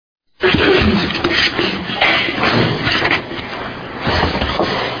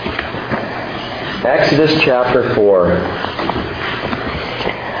Exodus chapter 4. I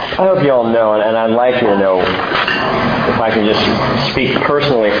hope you all know, and I'd like you to know, if I can just speak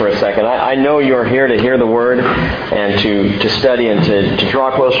personally for a second. I know you're here to hear the Word and to study and to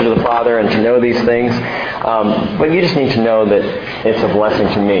draw closer to the Father and to know these things. But you just need to know that it's a blessing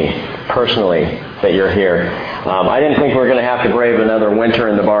to me, personally, that you're here. I didn't think we were going to have to brave another winter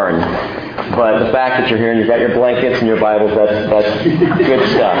in the barn. But the fact that you're here and you've got your blankets and your Bibles, that's good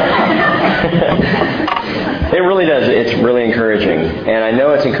stuff. It really does. It's really encouraging. And I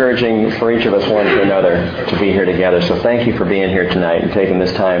know it's encouraging for each of us one to another to be here together. So thank you for being here tonight and taking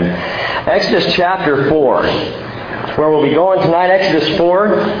this time. Exodus chapter 4. Where we'll be going tonight, Exodus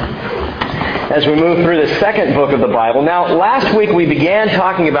 4, as we move through the second book of the Bible. Now, last week we began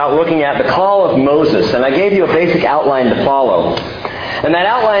talking about looking at the call of Moses. And I gave you a basic outline to follow. And that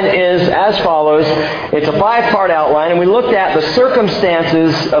outline is as follows. It's a 5-part outline, and we looked at the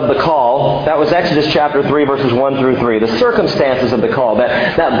circumstances of the call. That was Exodus chapter 3, verses 1 through 3. The circumstances of the call.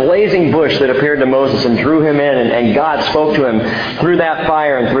 That blazing bush that appeared to Moses and drew him in, and God spoke to him through that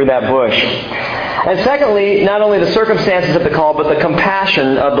fire and through that bush. And secondly, not only the circumstances of the call, but the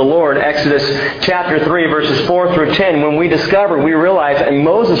compassion of the Lord. Exodus chapter 3, verses 4 through 10. When we realize, and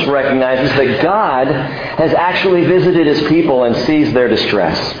Moses recognizes that God has actually visited His people and sees their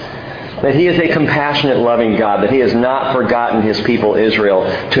distress. That He is a compassionate, loving God. That He has not forgotten His people Israel,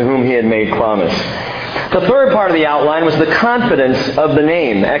 to whom He had made promise. The third part of the outline was the confidence of the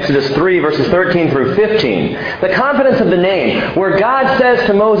name. Exodus 3, verses 13 through 15. The confidence of the name, where God says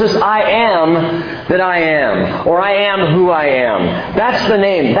to Moses, I am that I am, or I am who I am. That's the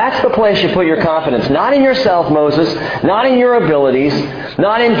name. That's the place you put your confidence. Not in yourself, Moses, not in your abilities,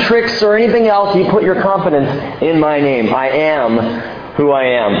 not in tricks or anything else. You put your confidence in my name. I am who I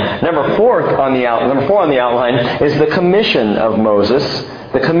am. Number 4 on the outline is the commission of Moses.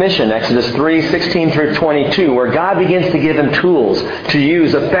 The commission, Exodus 3, 16 through 22, where God begins to give him tools to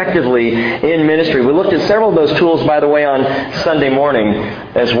use effectively in ministry. We looked at several of those tools, by the way, on Sunday morning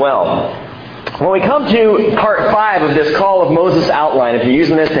as well. When we come to part 5 of this call of Moses outline, if you're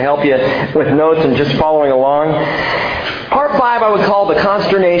using this to help you with notes and just following along, part 5 I would call the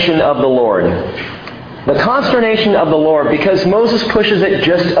consternation of the Lord. The consternation of the Lord, because Moses pushes it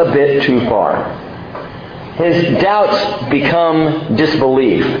just a bit too far. His doubts become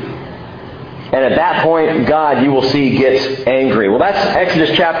disbelief. And at that point, God, you will see, gets angry. Well, that's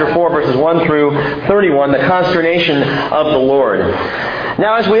Exodus chapter 4, verses 1 through 31, the consternation of the Lord.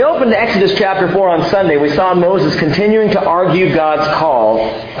 Now, as we opened Exodus chapter 4 on Sunday, we saw Moses continuing to argue God's call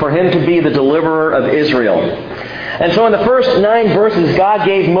for him to be the deliverer of Israel. And so in the first 9 verses, God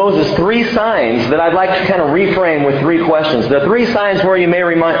gave Moses 3 signs that I'd like to kind of reframe with 3 questions. The 3 signs where you may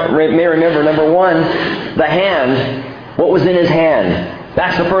remember. Number 1, the hand. What was in his hand?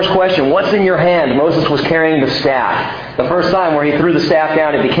 That's the first question. What's in your hand? Moses was carrying the staff. The first sign where he threw the staff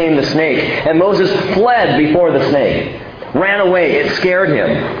down, it became the snake. And Moses fled before the snake. Ran away. It scared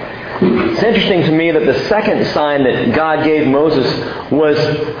him. It's interesting to me that the second sign that God gave Moses was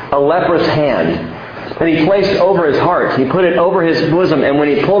a leprous hand that he placed over his heart. He put it over his bosom, and when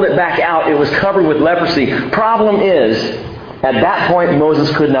he pulled it back out, it was covered with leprosy. Problem is, at that point,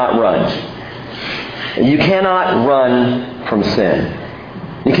 Moses could not run. You cannot run from sin.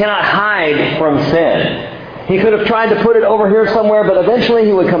 You cannot hide from sin. He could have tried to put it over here somewhere, but eventually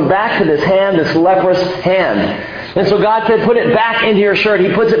he would come back to this hand, this leprous hand. And so God said, put it back into your shirt.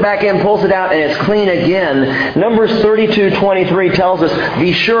 He puts it back in, pulls it out, and it's clean again. Numbers 32:23 tells us,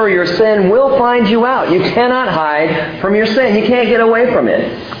 be sure your sin will find you out. You cannot hide from your sin. You can't get away from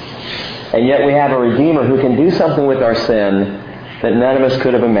it. And yet we have a Redeemer who can do something with our sin that none of us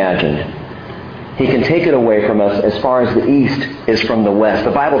could have imagined. He can take it away from us as far as the east is from the west.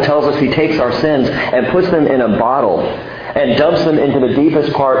 The Bible tells us He takes our sins and puts them in a bottle and dumps them into the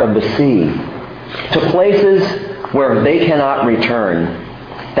deepest part of the sea, to places where they cannot return.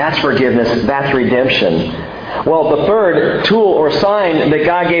 That's forgiveness. That's redemption. Well, the third tool or sign that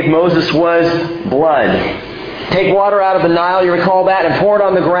God gave Moses was blood. Take water out of the Nile, you recall that, and pour it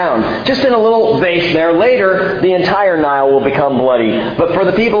on the ground. Just in a little vase there. Later, the entire Nile will become bloody. But for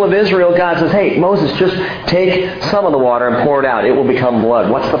the people of Israel, God says, hey, Moses, just take some of the water and pour it out. It will become blood.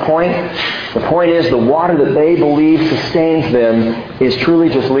 What's the point? The point is the water that they believe sustains them is truly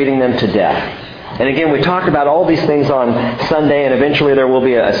just leading them to death. And again, we talked about all these things on Sunday, and eventually there will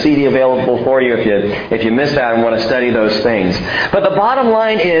be a CD available for you if you missed out and want to study those things. But the bottom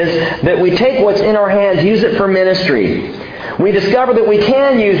line is that we take what's in our hands, use it for ministry. We discover that we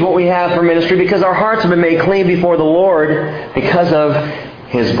can use what we have for ministry because our hearts have been made clean before the Lord because of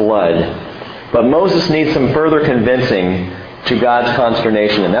His blood. But Moses needs some further convincing to God's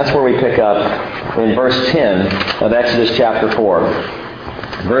consternation. And that's where we pick up in verse 10 of Exodus chapter 4.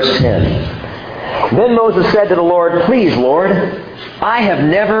 Verse 10. Then Moses said to the Lord, "Please, Lord, I have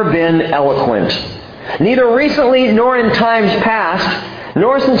never been eloquent, neither recently nor in times past,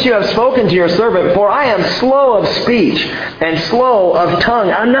 nor since you have spoken to your servant, for I am slow of speech and slow of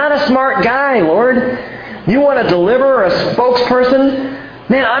tongue." I'm not a smart guy, Lord. You want a deliverer, a spokesperson?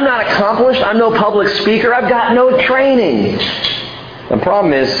 Man, I'm not accomplished. I'm no public speaker. I've got no training. The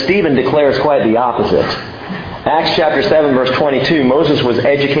problem is, Stephen declares quite the opposite. Acts chapter 7, verse 22, Moses was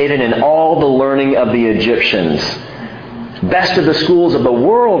educated in all the learning of the Egyptians. Best of the schools of the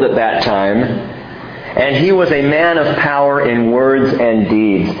world at that time. And he was a man of power in words and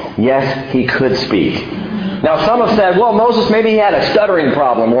deeds. Yes, he could speak. Now, some have said, well, Moses, maybe he had a stuttering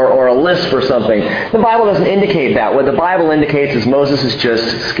problem or a lisp or something. The Bible doesn't indicate that. What the Bible indicates is Moses is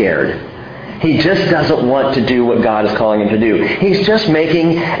just scared. He just doesn't want to do what God is calling him to do. He's just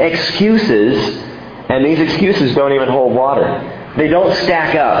making excuses, and these excuses don't even hold water. They don't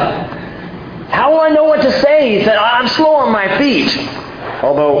stack up. How will I know what to say? He said, I'm slow on my feet.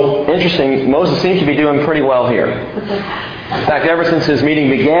 Although, interesting, Moses seems to be doing pretty well here. In fact, ever since his meeting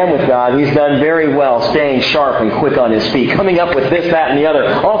began with God, he's done very well staying sharp and quick on his feet, coming up with this, that, and the other,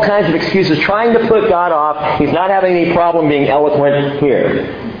 all kinds of excuses, trying to put God off. He's not having any problem being eloquent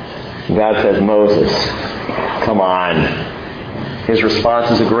here. God says, Moses, come on. His response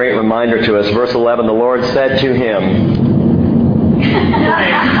is a great reminder to us. Verse 11, the Lord said to him,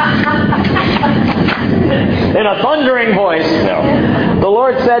 in a thundering voice, no. The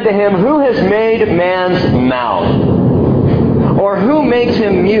Lord said to him, "Who has made man's mouth? Or who makes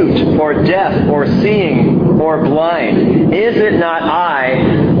him mute, or deaf, or seeing, or blind? Is it not I,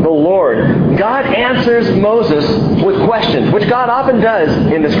 the Lord?" God answers Moses with questions, which God often does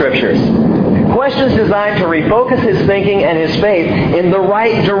in the Scriptures. Questions designed to refocus his thinking and his faith in the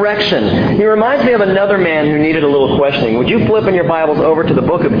right direction. He reminds me of another man who needed a little questioning. Would you flip in your Bibles over to the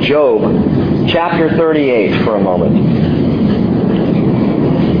book of Job, chapter 38 for a moment.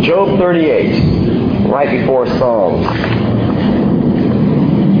 Job 38, right before Psalms.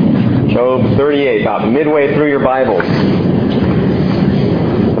 Job 38, about midway through your Bibles.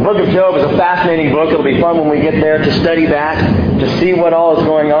 The book of Job is a fascinating book. It'll be fun when we get there to study that, to see what all is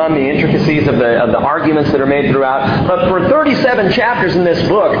going on, the intricacies of the arguments that are made throughout. But for 37 chapters in this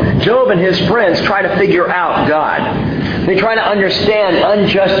book, Job and his friends try to figure out God. They try to understand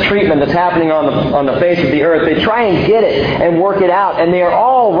unjust treatment that's happening on the face of the earth. They try and get it and work it out. And they are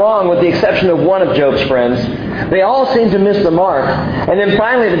all wrong with the exception of one of Job's friends. They all seem to miss the mark. And then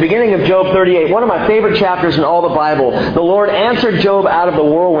finally, at the beginning of Job 38, one of my favorite chapters in all the Bible, the Lord answered Job out of the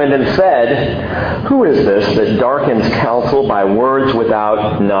whirlwind and said, "Who is this that darkens counsel by words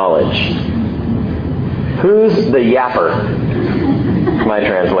without knowledge?" Who's the yapper? My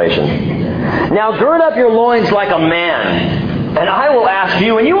translation. "Now gird up your loins like a man, and I will ask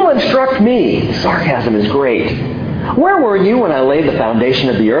you, and you will instruct me." Sarcasm is great. "Where were you when I laid the foundation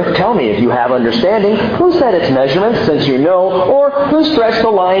of the earth? Tell me if you have understanding. Who set its measurements, since you know, or who stretched the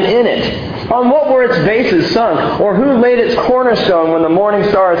line in it? On what were its bases sunk? Or who laid its cornerstone when the morning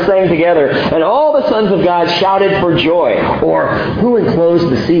stars sang together, and all the sons of God shouted for joy? Or who enclosed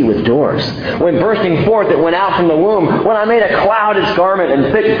the sea with doors? When bursting forth it went out from the womb, when I made a cloud its garment,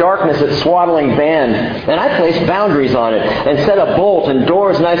 and thick darkness its swaddling band. And I placed boundaries on it, and set a bolt and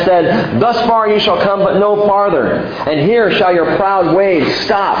doors, and I said, Thus far you shall come, but no farther. And here shall your proud waves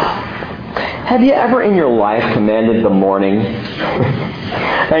stop." Have you ever in your life commanded the morning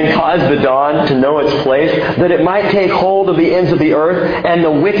and caused the dawn to know its place, that it might take hold of the ends of the earth, and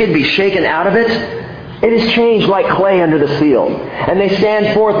the wicked be shaken out of it? It is changed like clay under the seal, and they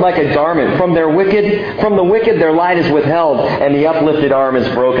stand forth like a garment. From the wicked their light is withheld, and the uplifted arm is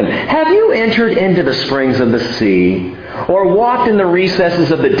broken. Have you entered into the springs of the sea, or walked in the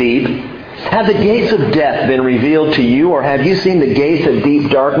recesses of the deep? Have the gates of death been revealed to you, or have you seen the gates of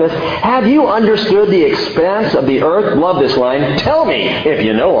deep darkness? Have you understood the expanse of the earth? Love this line. Tell me if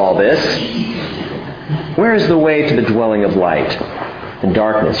you know all this. Where is the way to the dwelling of light? And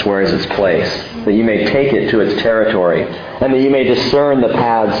darkness, where is its place? That you may take it to its territory, and that you may discern the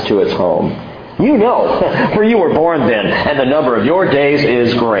paths to its home. You know, for you were born then, and the number of your days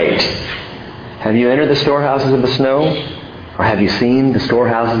is great. Have you entered the storehouses of the snow? Or have you seen the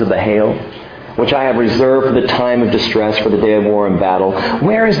storehouses of the hail, which I have reserved for the time of distress, for the day of war and battle?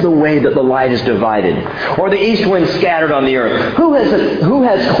 Where is the way that the light is divided, or the east wind scattered on the earth? Who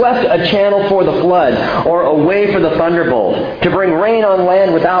has cleft a channel for the flood, or a way for the thunderbolt, to bring rain on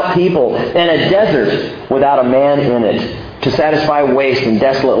land without people, and a desert without a man in it? to satisfy waste and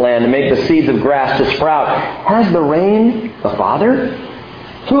desolate land, to make the seeds of grass to sprout? Has the rain a father?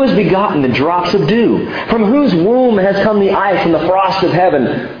 Who has begotten the drops of dew? From whose womb has come the ice and the frost of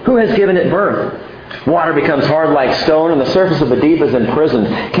heaven? Who has given it birth? Water becomes hard like stone, and the surface of the deep is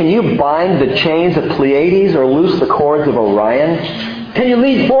imprisoned. Can you bind the chains of Pleiades or loose the cords of Orion? Can you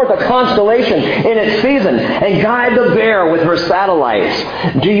lead forth a constellation in its season and guide the bear with her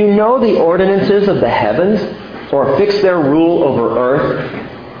satellites? Do you know the ordinances of the heavens or fix their rule over earth?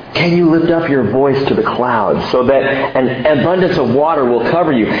 Can you lift up your voice to the clouds so that an abundance of water will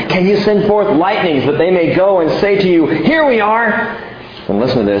cover you? Can you send forth lightnings that they may go and say to you, here we are? And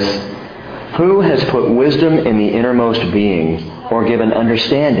listen to this. Who has put wisdom in the innermost being or given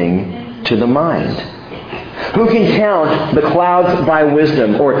understanding to the mind? Who can count the clouds by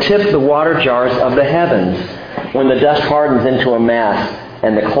wisdom or tip the water jars of the heavens when the dust hardens into a mass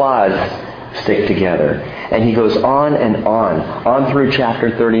and the clods stick together? And he goes on through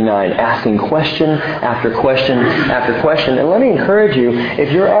chapter 39, asking question after question after question. And let me encourage you,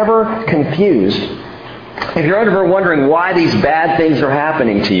 if you're ever confused, if you're ever wondering why these bad things are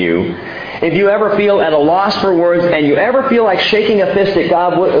happening to you, if you ever feel at a loss for words and you ever feel like shaking a fist at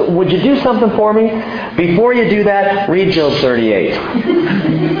God, would you do something for me? Before you do that, read Job 38.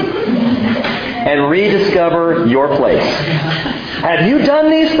 And rediscover your place. Have you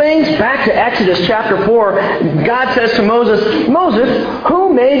done these things? Back to Exodus chapter 4, God says to Moses, Moses,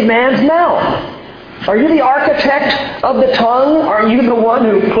 who made man's mouth? Are you the architect of the tongue? Are you the one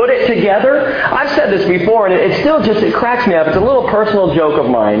who put it together? I've said this before, and it cracks me up. It's a little personal joke of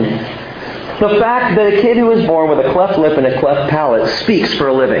mine. The fact that a kid who was born with a cleft lip and a cleft palate speaks for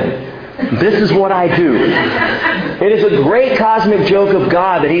a living. This is what I do. It is a great cosmic joke of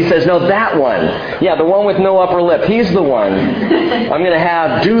God that He says, no, that one. Yeah, the one with no upper lip. He's the one I'm going to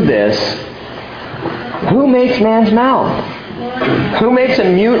have do this. Who makes man's mouth? Who makes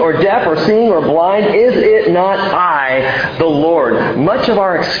him mute or deaf or seeing or blind? Is it not I, the Lord? Much of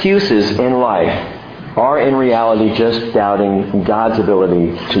our excuses in life are in reality just doubting God's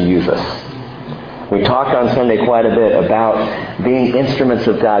ability to use us. We talked on Sunday quite a bit about being instruments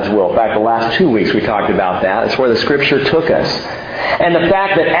of God's will. In fact, the last 2 weeks we talked about that. It's where the Scripture took us. And the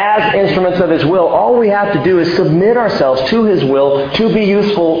fact that as instruments of His will, all we have to do is submit ourselves to His will to be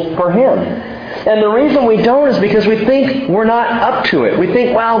useful for Him. And the reason we don't is because we think we're not up to it. We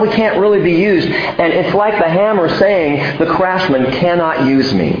think, well, we can't really be used. And it's like the hammer saying, the craftsman cannot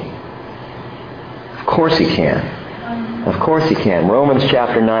use me. Of course he can. Of course he can. Romans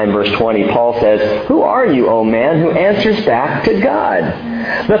chapter 9, verse 20, Paul says, who are you, O man, who answers back to God?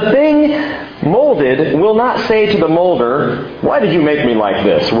 The thing molded will not say to the molder, why did you make me like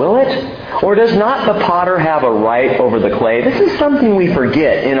this, will it? Or does not the potter have a right over the clay? This is something we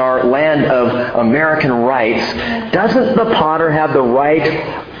forget in our land of American rights. Doesn't the potter have the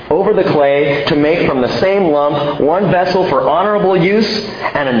right over the clay to make from the same lump one vessel for honorable use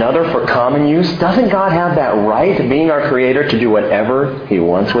and another for common use? Doesn't God have that right, being our Creator, to do whatever He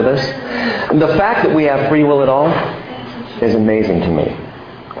wants with us? And the fact that we have free will at all is amazing to me.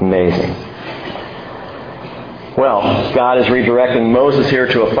 Amazing. Well, God is redirecting Moses here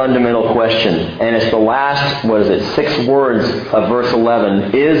to a fundamental question. And it's the last, 6 words of verse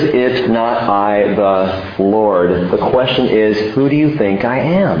 11. Is it not I, the Lord? The question is, who do you think I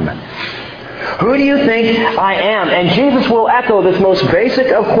am? Who do you think I am? And Jesus will echo this most basic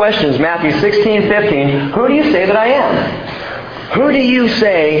of questions, Matthew 16:15. Who do you say that I am? Who do you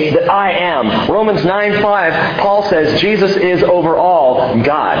say that I am? Romans 9:5, Paul says Jesus is over all,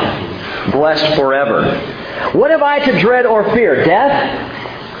 God, blessed forever. What have I to dread or fear?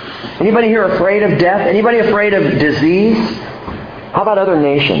 Death? Anybody here afraid of death? Anybody afraid of disease? How about other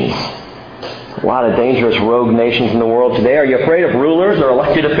nations? A lot of dangerous rogue nations in the world today. Are you afraid of rulers or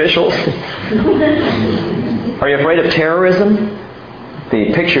elected officials? Are you afraid of terrorism?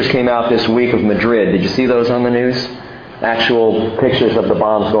 The pictures came out this week of Madrid. Did you see those on the news? Actual pictures of the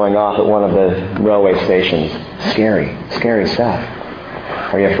bombs going off at one of the railway stations. Scary, scary stuff.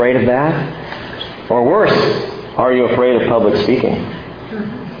 Are you afraid of that? Or worse, are you afraid of public speaking?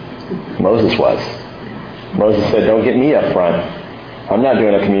 Moses was. Moses said, don't get me up front. I'm not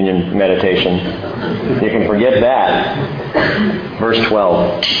doing a communion meditation. You can forget that. Verse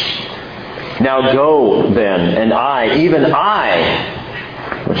 12. Now go then, and I, even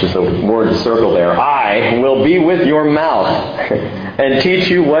I, which is the word to circle there, I will be with your mouth and teach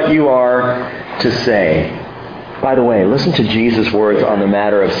you what you are to say. By the way, listen to Jesus' words on the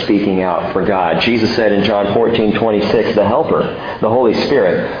matter of speaking out for God. Jesus said in John 14:26, the Helper, the Holy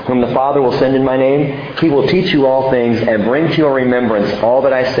Spirit, whom the Father will send in my name, He will teach you all things and bring to your remembrance all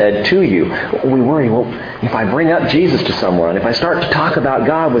that I said to you. We worry, well, if I bring up Jesus to someone, if I start to talk about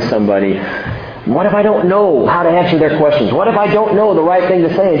God with somebody, what if I don't know how to answer their questions? What if I don't know the right thing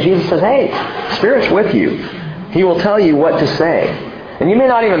to say? And Jesus says, hey, Spirit's with you. He will tell you what to say. And you may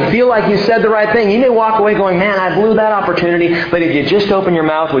not even feel like you said the right thing. You may walk away going, man, I blew that opportunity. But if you just open your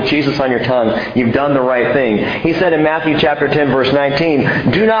mouth with Jesus on your tongue, you've done the right thing. He said in Matthew chapter 10, verse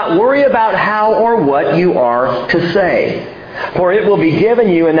 19, do not worry about how or what you are to say. For it will be given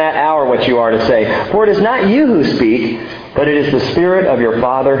you in that hour what you are to say. For it is not you who speak, but it is the Spirit of your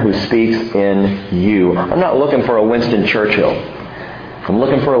Father who speaks in you. I'm not looking for a Winston Churchill. I'm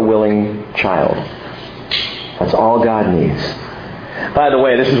looking for a willing child. That's all God needs. By the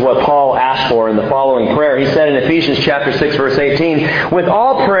way, this is what Paul asked for in the following prayer. He said in Ephesians chapter 6, verse 18, with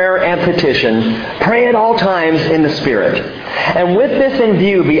all prayer and petition, pray at all times in the Spirit. And with this in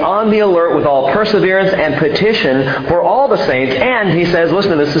view, be on the alert with all perseverance and petition for all the saints. And, he says,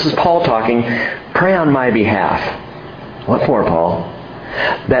 listen to this is Paul talking, pray on my behalf. What for, Paul?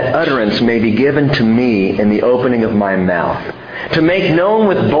 That utterance may be given to me in the opening of my mouth, to make known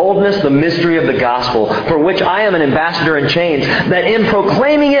with boldness the mystery of the gospel, for which I am an ambassador in chains, that in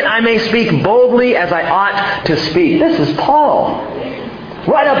proclaiming it I may speak boldly as I ought to speak. This is Paul.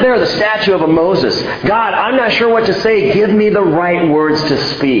 Right up there, the statue of a Moses. God, I'm not sure what to say. Give me the right words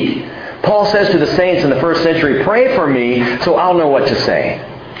to speak. Paul says to the saints in the first century, pray for me so I'll know what to say.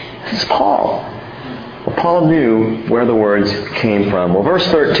 This is Paul. Well, Paul knew where the words came from. Well, verse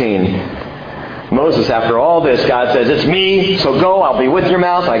 13, Moses, after all this, God says, it's me, so go, I'll be with your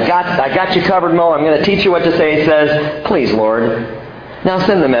mouth. I got you covered, Mo. I'm going to teach you what to say. He says, please, Lord, now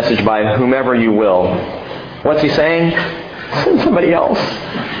send the message by whomever you will. What's he saying? Send somebody else.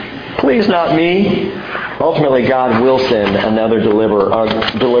 Please, not me. Ultimately, God will send another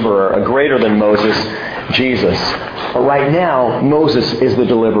deliverer, a greater than Moses, Jesus. But right now, Moses is the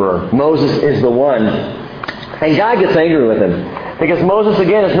deliverer. Moses is the one. And God gets angry with him. Because Moses,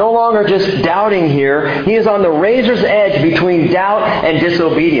 again, is no longer just doubting here. He is on the razor's edge between doubt and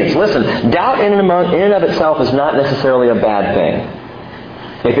disobedience. Listen, doubt in and of itself is not necessarily a bad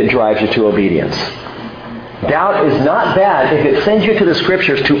thing if it drives you to obedience. Doubt is not bad if it sends you to the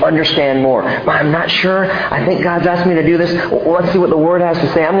Scriptures to understand more. I'm not sure. I think God's asked me to do this. Well, let's see what the Word has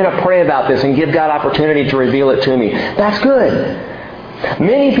to say. I'm going to pray about this and give God opportunity to reveal it to me. That's good.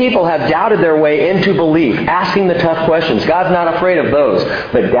 Many people have doubted their way into belief, asking the tough questions. God's not afraid of those.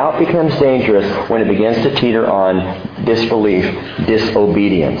 But doubt becomes dangerous when it begins to teeter on disbelief,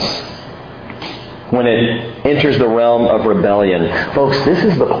 disobedience. When it enters the realm of rebellion. Folks, this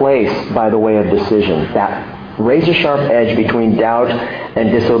is the place, by the way, of decision. That razor-sharp edge between doubt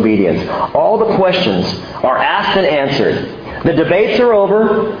and disobedience. All the questions are asked and answered. The debates are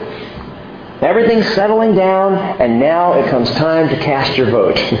over. Everything's settling down, and now it comes time to cast your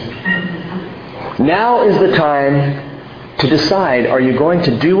vote. Now is the time to decide, are you going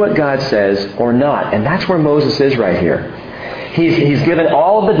to do what God says or not? And that's where Moses is right here. He's given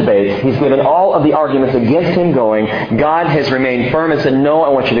all of the debates. He's given all of the arguments against him going. God has remained firm and said, no, I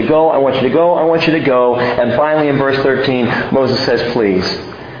want you to go, I want you to go, I want you to go. And finally in verse 13, Moses says, please,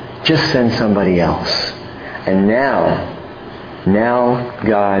 just send somebody else. And now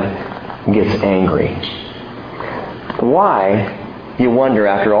God gets angry. Why, you wonder,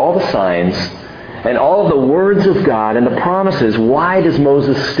 after all the signs and all of the words of God and the promises, why does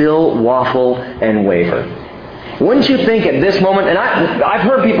Moses still waffle and waver? Wouldn't you think at this moment, and I've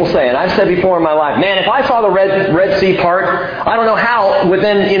heard people say, and I've said before in my life, man, if I saw the Red Sea part, I don't know how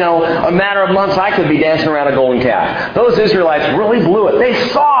within, a matter of months I could be dancing around a golden calf. Those Israelites really blew it. They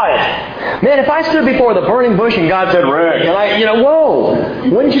saw it. Man, if I stood before the burning bush and God said, Rick, and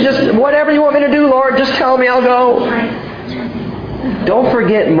whoa, wouldn't you just, whatever you want me to do, Lord, just tell me, I'll go. Don't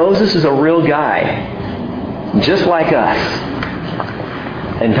forget, Moses is a real guy, just like us.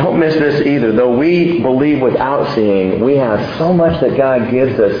 And don't miss this either. Though we believe without seeing, we have so much that God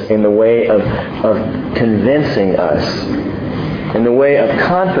gives us in the way of convincing us, in the way of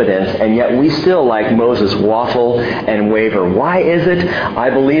confidence, and yet we still, like Moses, waffle and waver. Why is it? I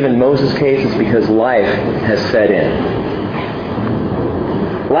believe in Moses' case it's because life has set in.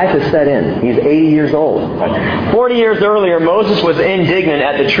 Life has set in. He's 80 years old. 40 years earlier, Moses was indignant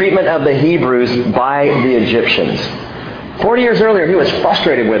at the treatment of the Hebrews by the Egyptians. 40 years earlier, he was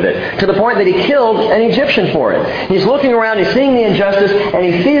frustrated with it, to the point that he killed an Egyptian for it. He's looking around, he's seeing the injustice, and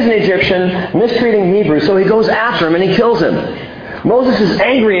he sees an Egyptian mistreating Hebrews, so he goes after him and he kills him. Moses is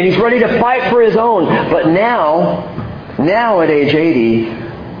angry and he's ready to fight for his own. But now at age 80,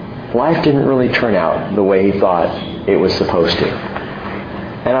 life didn't really turn out the way he thought it was supposed to.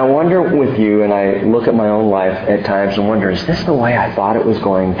 And I wonder with you, and I look at my own life at times and wonder, is this the way I thought it was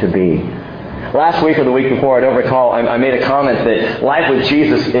going to be? Last week or the week before, I don't recall, I made a comment that life with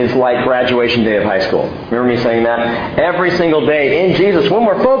Jesus is like graduation day of high school. Remember me saying that? Every single day in Jesus, when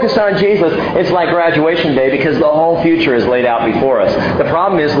we're focused on Jesus, it's like graduation day because the whole future is laid out before us. The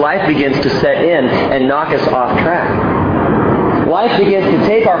problem is life begins to set in and knock us off track. Life begins to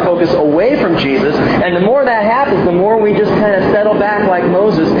take our focus away from Jesus, and the more that happens, the more we just kind of settle back like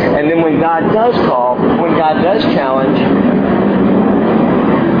Moses, and then when God does call, when God does challenge,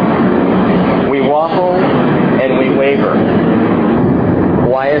 we waffle and we waver.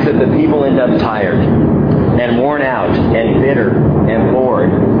 Why is it that people end up tired and worn out and bitter and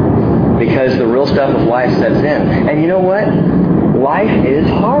bored? Because the real stuff of life sets in. And you know what? Life is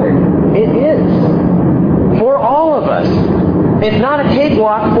hard. It is. For all of us. It's not a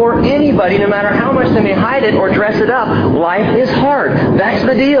cakewalk for anybody, no matter how much they may hide it or dress it up. Life is hard. That's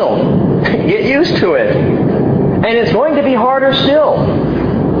the deal. Get used to it. And it's going to be harder still.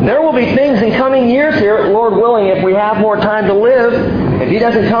 There will be things in coming years here, Lord willing, if we have more time to live, if He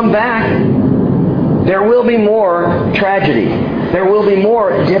doesn't come back, there will be more tragedy. There will be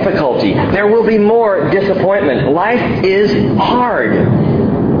more difficulty. There will be more disappointment. Life is hard.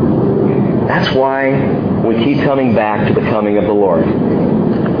 That's why we keep coming back to the coming of the Lord.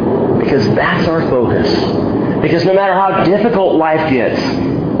 Because that's our focus. Because no matter how difficult life gets,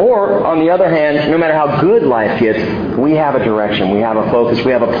 or, on the other hand, no matter how good life gets, we have a direction, we have a focus,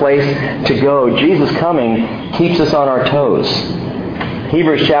 we have a place to go. Jesus coming keeps us on our toes.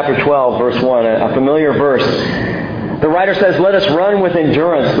 Hebrews chapter 12, verse 1, a familiar verse. The writer says, "Let us run with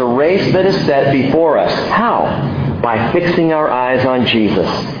endurance the race that is set before us." How? By fixing our eyes on Jesus,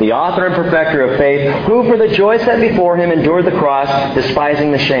 the author and perfecter of faith, who for the joy set before Him endured the cross,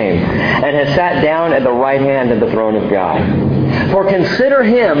 despising the shame, and has sat down at the right hand of the throne of God. For consider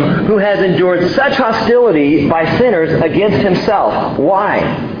Him who has endured such hostility by sinners against Himself. Why?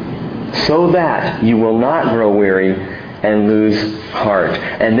 So that you will not grow weary and lose heart.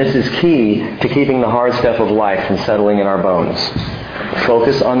 And this is key to keeping the hard stuff of life from settling in our bones.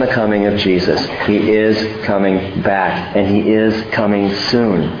 Focus on the coming of Jesus. He is coming back, and He is coming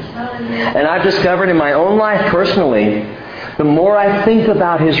soon. And I've discovered in my own life personally, the more I think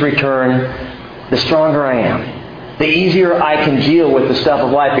about His return, the stronger I am. The easier I can deal with the stuff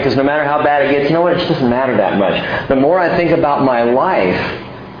of life, because no matter how bad it gets, you know what, it just doesn't matter that much. The more I think about my life,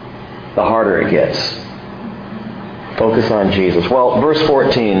 the harder it gets. Focus on Jesus. Well, verse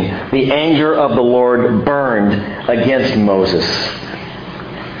 14, the anger of the Lord burned against Moses.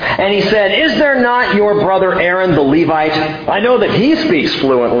 And He said, "Is there not your brother Aaron the Levite? I know that he speaks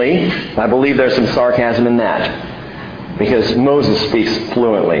fluently." I believe there's some sarcasm in that, because Moses speaks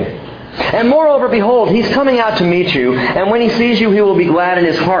fluently. "And moreover, behold, he's coming out to meet you, and when he sees you, he will be glad in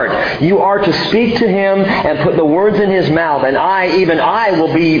his heart. You are to speak to him and put the words in his mouth, and I, even I,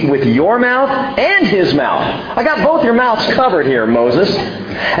 will be with your mouth and his mouth." I got both your mouths covered here, Moses.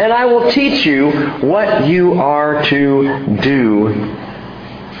 "And I will teach you what you are to do."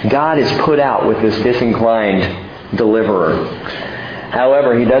 God is put out with this disinclined deliverer.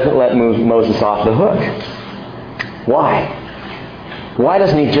 However, He doesn't let Moses off the hook. Why? Why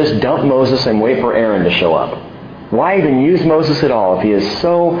doesn't He just dump Moses and wait for Aaron to show up? Why even use Moses at all if he is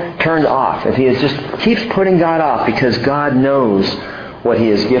so turned off? If he is just keeps putting God off, because God knows what He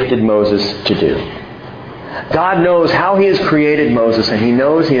has gifted Moses to do. God knows how He has created Moses, and He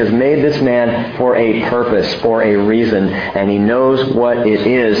knows He has made this man for a purpose, for a reason, and He knows what it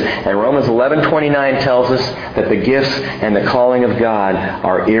is. And Romans 11:29 tells us that the gifts and the calling of God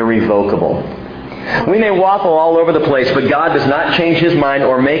are irrevocable. We may waffle all over the place, but God does not change His mind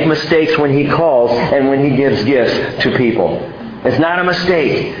or make mistakes when He calls and when He gives gifts to people. It's not a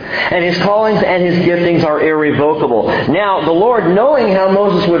mistake. And His callings and His giftings are irrevocable. Now, the Lord, knowing how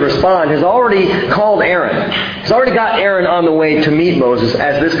Moses would respond, has already called Aaron. He's already got Aaron on the way to meet Moses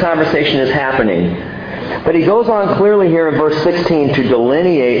as this conversation is happening. But He goes on clearly here in verse 16 to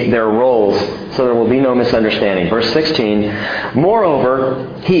delineate their roles so there will be no misunderstanding. Verse 16, "Moreover,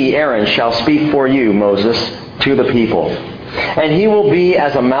 he, Aaron, shall speak for you, Moses, to the people. And he will be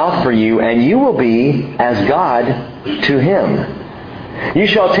as a mouth for you, and you will be as God to him. You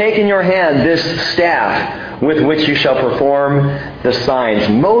shall take in your hand this staff with which you shall perform the signs."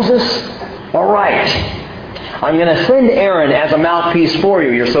 Moses, all right. I'm going to send Aaron as a mouthpiece for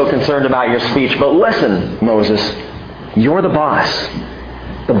you. You're so concerned about your speech. But listen, Moses, you're the boss.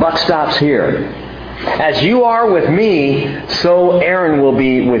 The buck stops here. As you are with me, so Aaron will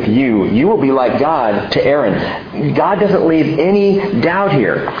be with you. You will be like God to Aaron. God doesn't leave any doubt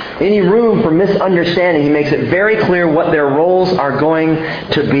here, any room for misunderstanding. He makes it very clear what their roles are going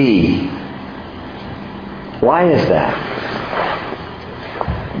to be. Why is that?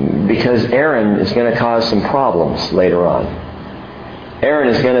 Because Aaron is going to cause some problems later on. Aaron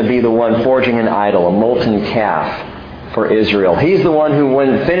is going to be the one forging an idol, a molten calf, for Israel. He's the one who,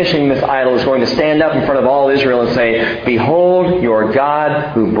 when finishing this idol, is going to stand up in front of all Israel and say, "Behold your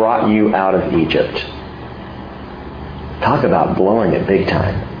God who brought you out of Egypt." Talk about blowing it big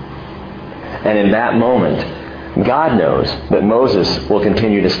time. And in that moment, God knows that Moses will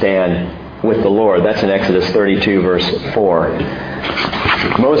continue to stand with the Lord. That's in Exodus 32, verse 4.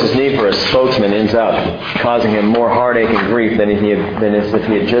 Moses' need for a spokesman ends up causing him more heartache and grief than if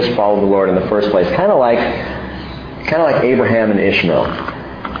he had just followed the Lord in the first place. Kind of like Abraham and Ishmael.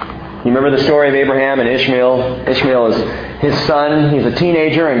 You remember the story of Abraham and Ishmael? Ishmael is his son. He's a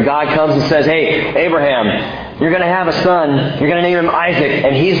teenager, and God comes and says, "Hey, Abraham, you're going to have a son. You're going to name him Isaac,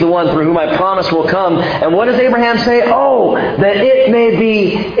 and he's the one through whom my promise will come." And what does Abraham say? "Oh, that it may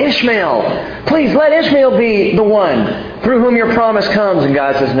be Ishmael. Please let Ishmael be the one through whom your promise comes." And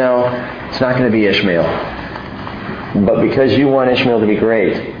God says, "No, it's not going to be Ishmael. But because you want Ishmael to be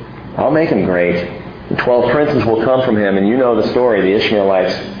great, I'll make him great. 12 princes will come from him." And you know the story. The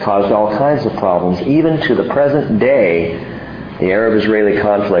Ishmaelites caused all kinds of problems. Even to the present day, the Arab-Israeli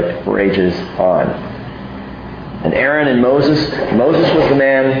conflict rages on. And Aaron and Moses was the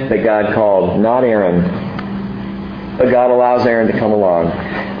man that God called, not Aaron. But God allows Aaron to come along.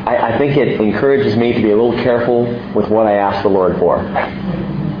 I think it encourages me to be a little careful with what I ask the Lord for,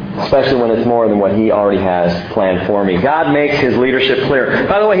 especially when it's more than what He already has planned for me. God makes His leadership clear.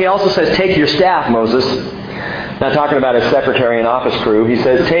 By the way, He also says, "Take your staff, Moses." Not talking about his secretary and office crew. He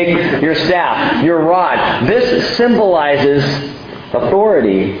says, "Take your staff, your rod." This symbolizes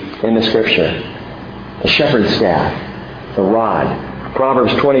authority in the Scripture. The shepherd's staff, the rod.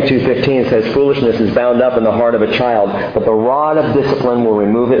 Proverbs 22:15 says, "Foolishness is bound up in the heart of a child, but the rod of discipline will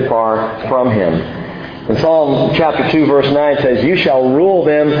remove it far from him." And Psalm chapter 2 verse 9 says, "You shall rule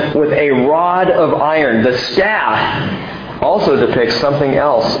them with a rod of iron." The staff also depicts something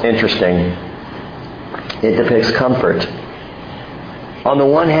else interesting. It depicts comfort. On the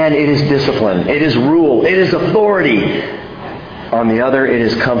one hand, it is discipline. It is rule. It is authority. On the other, it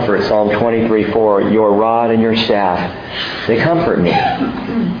is comfort. Psalm 23:4, "Your rod and your staff, they comfort me."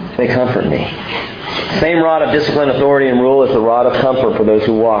 They comfort me. Same rod of discipline, authority, and rule as the rod of comfort for those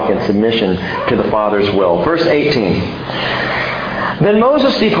who walk in submission to the Father's will. Verse 18. "Then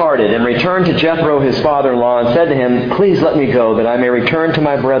Moses departed and returned to Jethro his father-in-law and said to him, 'Please let me go, that I may return to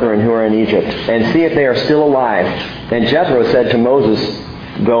my brethren who are in Egypt, and see if they are still alive.' And Jethro said to Moses,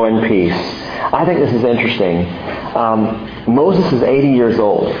 'Go in peace.'" I think this is interesting. Moses is 80 years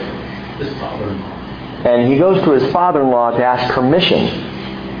old. And he goes to his father-in-law to ask permission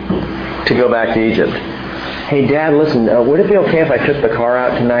to go back to Egypt. "Hey, Dad, listen, would it be okay if I took the car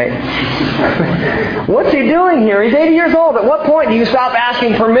out tonight?" What's he doing here? He's 80 years old. At what point do you stop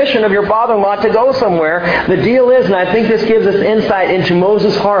asking permission of your father-in-law to go somewhere? The deal is, and I think this gives us insight into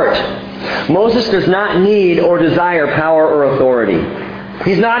Moses' heart, Moses does not need or desire power or authority.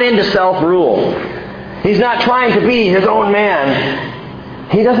 He's not into self-rule. He's not trying to be his own man.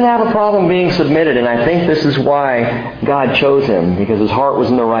 He doesn't have a problem being submitted, and I think this is why God chose him, because his heart was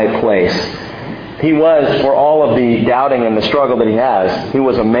in the right place. He was, for all of the doubting and the struggle that he has, he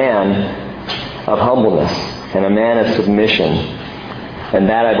was a man of humbleness and a man of submission. And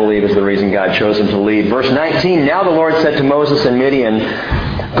that, I believe, is the reason God chose him to lead. Verse 19, "Now the Lord said to Moses in Midian,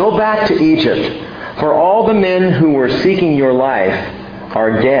 'Go back to Egypt, for all the men who were seeking your life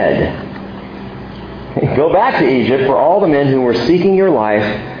are dead.'" Go back to Egypt, for all the men who were seeking your life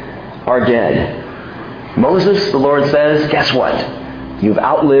are dead. Moses, the Lord says, guess what? You've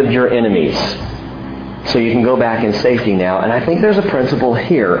outlived your enemies. So you can go back in safety now. And I think there's a principle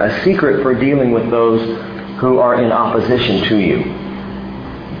here, a secret for dealing with those who are in opposition to you.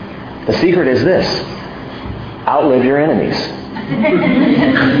 The secret is this: outlive your enemies.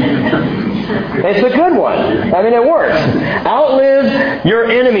 It's a good one. I mean, it works. Outlive your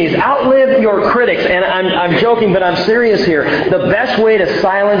enemies. Outlive your critics. And I'm joking, but I'm serious here. The best way to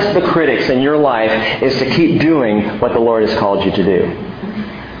silence the critics in your life is to keep doing what the Lord has called you to do.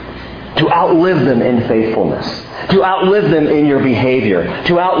 To outlive them in faithfulness. To outlive them in your behavior.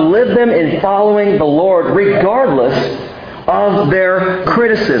 To outlive them in following the Lord, regardless of their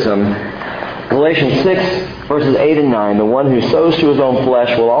criticism. Galatians 6 verses 8 and 9, the one who sows to his own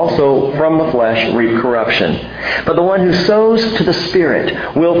flesh will also from the flesh reap corruption. But the one who sows to the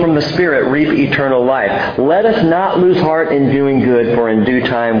Spirit will from the Spirit reap eternal life. Let us not lose heart in doing good, for in due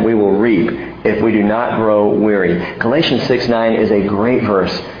time we will reap if we do not grow weary. Galatians 6:9 is a great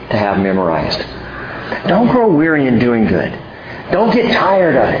verse to have memorized. Don't grow weary in doing good. Don't get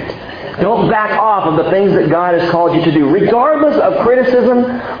tired of it. Don't back off of the things that God has called you to do. Regardless of criticism,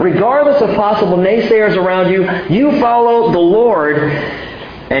 regardless of possible naysayers around you, you follow the Lord.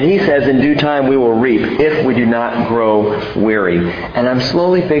 And He says, in due time we will reap if we do not grow weary. And I'm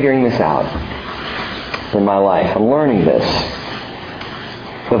slowly figuring this out in my life. I'm learning this.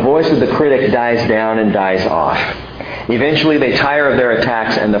 The voice of the critic dies down and dies off. Eventually they tire of their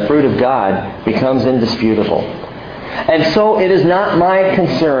attacks and the fruit of God becomes indisputable. And so it is not my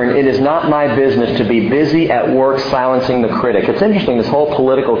concern, it is not my business to be busy at work silencing the critic. It's interesting, this whole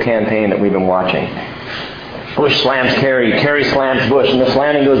political campaign that we've been watching. Bush slams Kerry, Kerry slams Bush, and the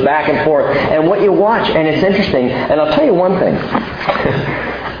slamming goes back and forth. And what you watch, and it's interesting, and I'll tell you one thing.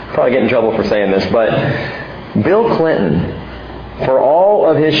 Probably get in trouble for saying this, but Bill Clinton, for all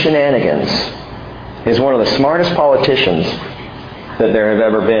of his shenanigans, is one of the smartest politicians that there have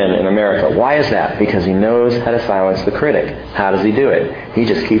ever been in America. Why is that? Because he knows how to silence the critic. How does he do it? He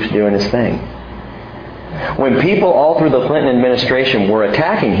just keeps doing his thing. When people all through the Clinton administration were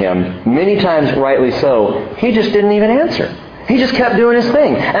attacking him, many times rightly so, he just didn't even answer. He just kept doing his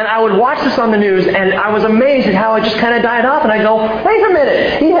thing. And I would watch this on the news, and I was amazed at how it just kind of died off. And I go, wait a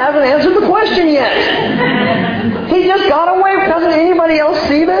minute, he hasn't answered the question yet. He just got away. Doesn't anybody else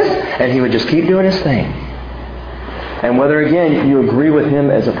see this? And he would just keep doing his thing. And whether, again, you agree with him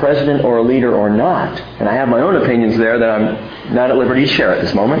as a president or a leader or not, and I have my own opinions there that I'm not at liberty to share at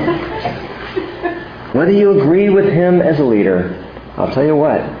this moment. Whether you agree with him as a leader, I'll tell you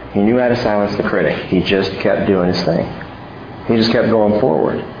what, he knew how to silence the critic. He just kept doing his thing. He just kept going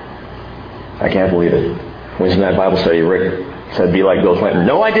forward. I can't believe it. When in that Bible study, Rick said, be like Bill Clinton.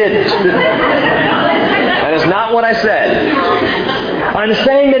 No, I didn't. That is not what I said. I'm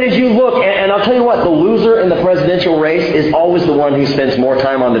saying that as you look, and I'll tell you what, the loser in the presidential race is always the one who spends more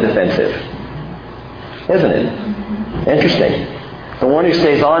time on the defensive. Isn't it? Interesting. The one who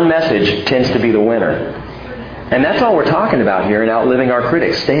stays on message tends to be the winner. And that's all we're talking about here in Outliving Our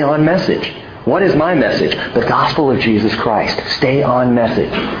Critics. Stay on message. What is my message? The gospel of Jesus Christ. Stay on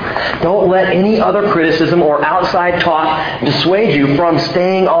message. Don't let any other criticism or outside talk dissuade you from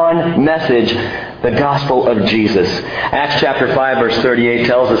staying on message, the gospel of Jesus. Acts chapter 5 verse 38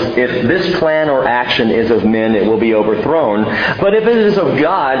 tells us, if this plan or action is of men, it will be overthrown. But if it is of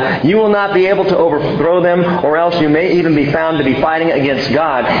God, you will not be able to overthrow them, or else you may even be found to be fighting against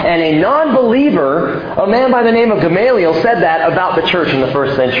God. And a non-believer, a man by the name of Gamaliel, said that about the church in the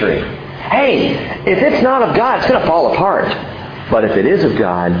first century. Hey, if it's not of God, it's going to fall apart. But if it is of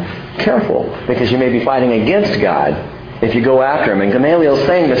God, careful, because you may be fighting against God if you go after him. And Gamaliel is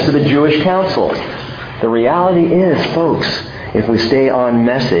saying this to the Jewish council. The reality is, folks, if we stay on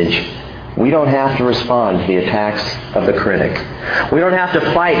message, we don't have to respond to the attacks of the critic. We don't have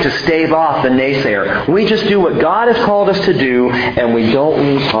to fight to stave off the naysayer. We just do what God has called us to do, and we don't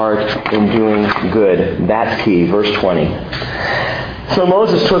lose heart in doing good. That's key. Verse 20. So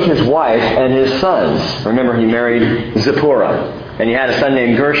Moses took his wife and his sons. Remember, he married Zipporah. And he had a son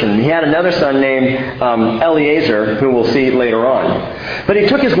named Gershon. He had another son named Eleazar, who we'll see later on. But he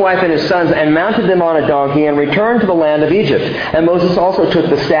took his wife and his sons and mounted them on a donkey and returned to the land of Egypt. And Moses also took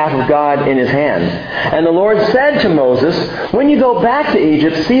the staff of God in his hand. And the Lord said to Moses, when you go back to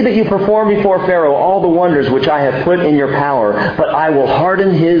Egypt, see that you perform before Pharaoh all the wonders which I have put in your power. But I will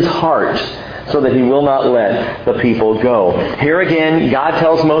harden his heart, so that he will not let the people go. Here again, God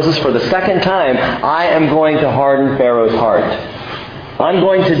tells Moses for the second time, I am going to harden Pharaoh's heart. I'm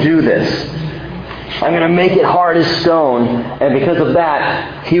going to do this. I'm going to make it hard as stone. And because of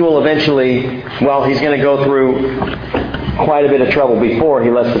that, he will eventually, he's going to go through quite a bit of trouble before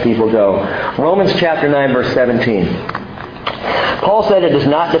he lets the people go. Romans chapter 9, verse 17. Paul said it does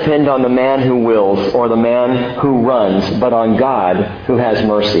not depend on the man who wills or the man who runs, but on God who has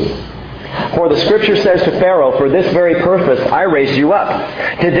mercy. For the Scripture says to Pharaoh, for this very purpose I raised you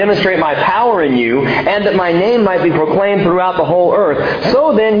up, to demonstrate my power in you, and that my name might be proclaimed throughout the whole earth.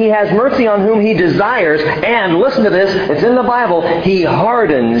 So then he has mercy on whom he desires, and listen to this, it's in the Bible, he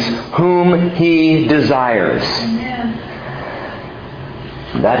hardens whom he desires.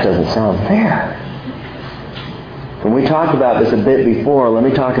 That doesn't sound fair. When we talked about this a bit before, let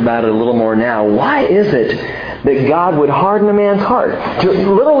me talk about it a little more now. Why is it that God would harden a man's heart, to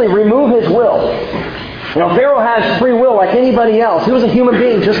literally remove his will? Now, Pharaoh has free will like anybody else. He was a human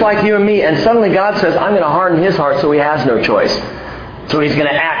being just like you and me. And suddenly God says, I'm going to harden his heart so he has no choice. So he's going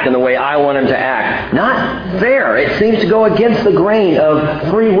to act in the way I want him to act. Not fair. It seems to go against the grain of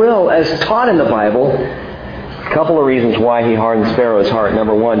free will as taught in the Bible. A couple of reasons why he hardens Pharaoh's heart.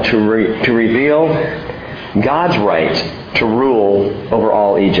 Number one, to reveal God's right to rule over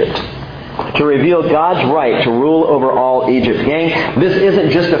all Egypt. To reveal God's right to rule over all Egypt. Gang, this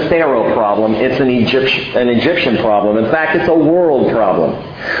isn't just a Pharaoh problem. It's an Egyptian problem. In fact, it's a world problem.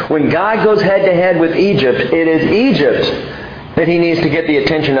 When God goes head-to-head with Egypt, it is Egypt that he needs to get the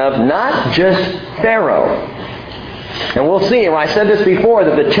attention of, not just Pharaoh. And we'll see, and I said this before,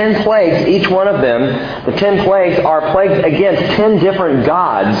 that the 10 plagues, each one of them, the 10 plagues are plagues against 10 different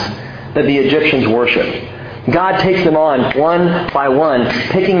gods that the Egyptians worshiped. God takes them on one by one,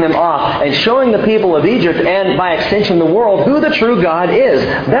 picking them off and showing the people of Egypt and by extension the world who the true God is.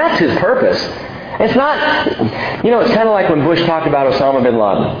 That's his purpose. It's not, it's kind of like when Bush talked about Osama bin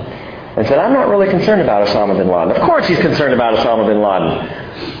Laden and said, I'm not really concerned about Osama bin Laden. Of course he's concerned about Osama bin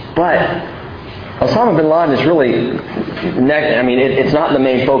Laden. But Osama bin Laden is really, it's not the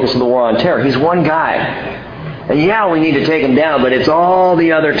main focus of the war on terror. He's one guy. And yeah, we need to take him down, but it's all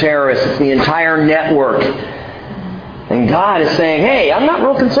the other terrorists. It's the entire network. And God is saying, hey, I'm not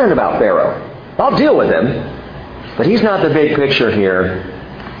real concerned about Pharaoh. I'll deal with him. But he's not the big picture here.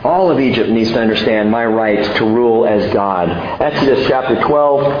 All of Egypt needs to understand my right to rule as God. Exodus chapter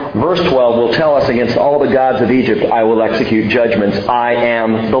 12, verse 12 will tell us, against all the gods of Egypt I will execute judgments. I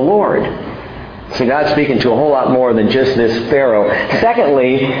am the Lord. So God's speaking to a whole lot more than just this Pharaoh.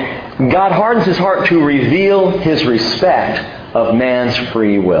 Secondly, God hardens his heart to reveal his respect of man's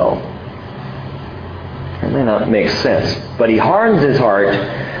free will. That may not make sense, but he hardens his heart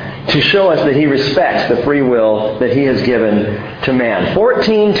to show us that he respects the free will that he has given to man.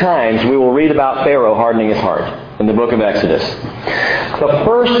 14 times we will read about Pharaoh hardening his heart in the book of Exodus. The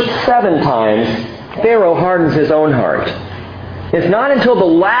first 7 times, Pharaoh hardens his own heart. It's not until the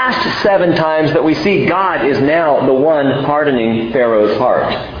last 7 times that we see God is now the one hardening Pharaoh's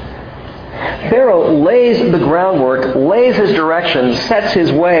heart. Pharaoh lays the groundwork, lays his directions, sets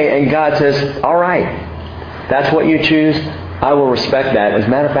his way, and God says, all right, that's what you choose. I will respect that. As a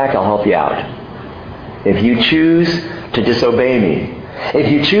matter of fact, I'll help you out. If you choose to disobey me,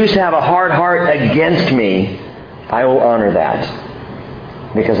 if you choose to have a hard heart against me, I will honor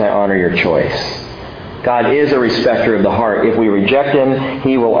that because I honor your choice. God is a respecter of the heart. If we reject him,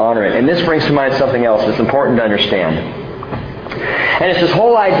 he will honor it. And this brings to mind something else that's important to understand. And it's this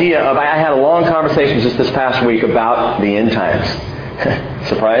whole idea of, I had a long conversation just this past week about the end times.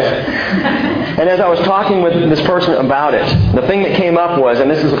 Surprise? And as I was talking with this person about it, the thing that came up was, and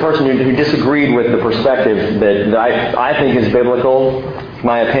this is a person who disagreed with the perspective that I think is biblical.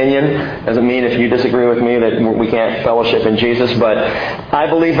 My opinion doesn't mean if you disagree with me that we can't fellowship in Jesus, but I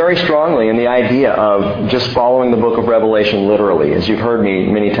believe very strongly in the idea of just following the book of Revelation literally, as you've heard me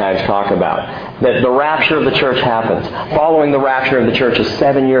many times talk about. That the rapture of the church happens. Following the rapture of the church is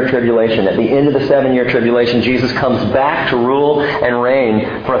 7-year tribulation. At the end of the 7-year tribulation, Jesus comes back to rule and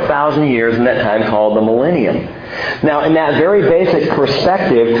reign for 1,000 years in that time called the millennium. Now, in that very basic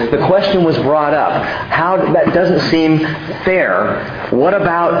perspective, the question was brought up. How that doesn't seem fair. What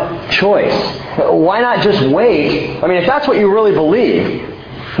about choice? Why not just wait? If that's what you really believe,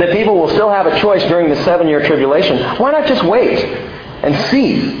 that people will still have a choice during the 7-year tribulation, why not just wait and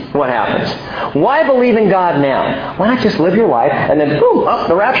see what happens? Why believe in God now? Why not just live your life and then, boom,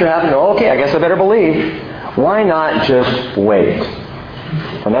 the rapture happened. Oh, okay, I guess I better believe. Why not just wait?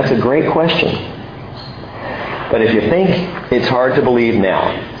 And that's a great question. But if you think it's hard to believe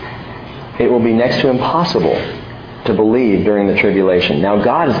now, it will be next to impossible to believe during the tribulation. Now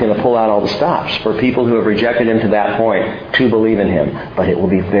God is going to pull out all the stops for people who have rejected him to that point to believe in him. But it will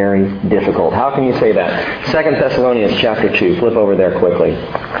be very difficult. How can you say that? 2 Thessalonians chapter 2. Flip over there quickly.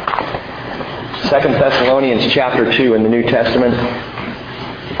 2 Thessalonians chapter 2 in the New Testament.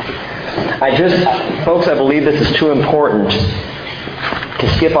 Folks, I believe this is too important to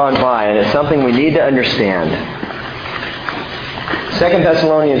skip on by, and it's something we need to understand. 2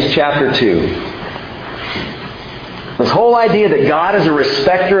 Thessalonians chapter 2. This whole idea that God is a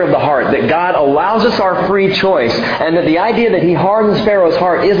respecter of the heart, that God allows us our free choice, and that the idea that he hardens Pharaoh's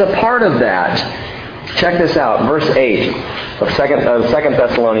heart is a part of that. Check this out, verse 8 of 2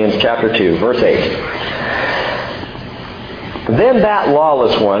 Thessalonians chapter 2, verse 8. Then that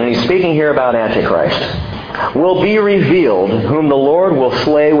lawless one, and he's speaking here about Antichrist, will be revealed, whom the Lord will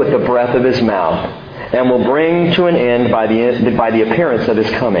slay with the breath of his mouth, and will bring to an end by the appearance of his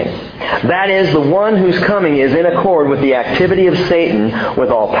coming. That is, the one whose coming is in accord with the activity of Satan with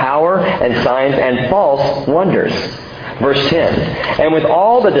all power and signs and false wonders. Verse 10, and with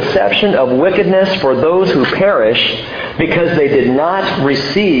all the deception of wickedness for those who perish, because they did not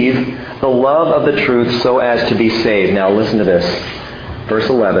receive the love of the truth so as to be saved. Now listen to this. Verse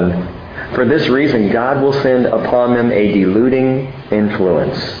 11, for this reason God will send upon them a deluding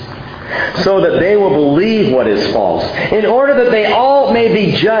influence, so that they will believe what is false, in order that they all may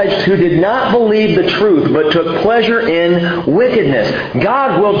be judged who did not believe the truth, but took pleasure in wickedness.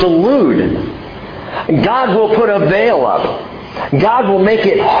 God will delude. God will put a veil up. God will make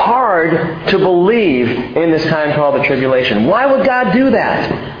it hard to believe in this time called the tribulation. Why would God do that?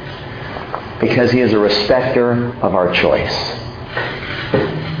 Because He is a respecter of our choice.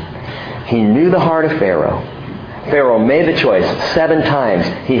 He knew the heart of Pharaoh. Pharaoh made the choice 7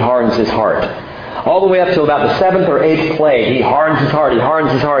 times. He hardens his heart. All the way up to about the 7th or 8th plague, he hardens his heart, he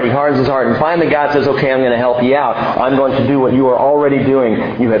hardens his heart, he hardens his heart. And finally God says, okay, I'm going to help you out. I'm going to do what you are already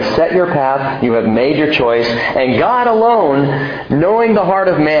doing. You have set your path. You have made your choice. And God alone, knowing the heart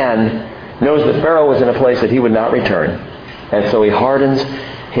of man, knows that Pharaoh was in a place that he would not return. And so he hardens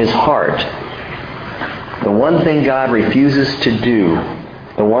his heart. The one thing God refuses to do,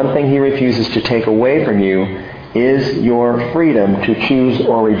 the one thing He refuses to take away from you, is your freedom to choose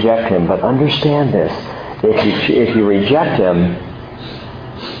or reject Him. But understand this. If you reject Him,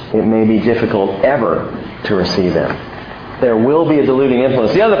 it may be difficult ever to receive Him. There will be a deluding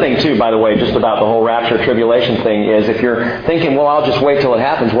influence. The other thing, too, by the way, just about the whole rapture tribulation thing, is if you're thinking, well, I'll just wait till it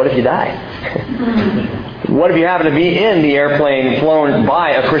happens, what if you die? What if you happen to be in the airplane flown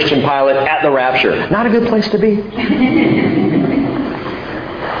by a Christian pilot at the rapture? Not a good place to be.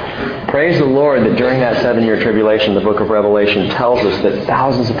 Praise the Lord that during that 7-year tribulation, the book of Revelation tells us that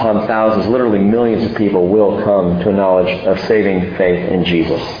thousands upon thousands, literally millions of people will come to a knowledge of saving faith in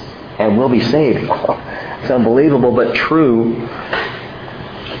Jesus. And will be saved. It's unbelievable, but true.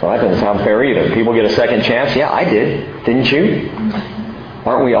 Well, that doesn't sound fair either. People get a second chance. Yeah, I did. Didn't you?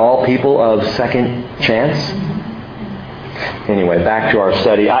 Aren't we all people of second chance? Anyway, back to our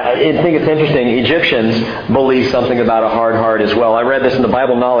study. I think it's interesting. Egyptians believe something about a hard heart as well. I read this in the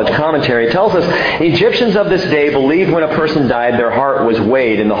Bible Knowledge Commentary. It tells us Egyptians of this day believed when a person died, their heart was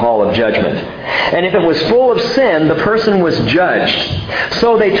weighed in the hall of judgment. And if it was full of sin, the person was judged.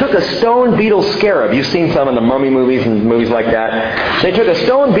 So they took a stone beetle scarab. You've seen some in the mummy movies and movies like that. They took a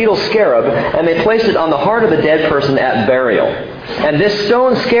stone beetle scarab and they placed it on the heart of the dead person at burial. And this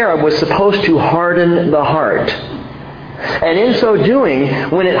stone scarab was supposed to harden the heart. And in so doing,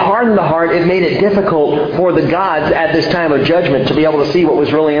 when it hardened the heart, it made it difficult for the gods at this time of judgment to be able to see what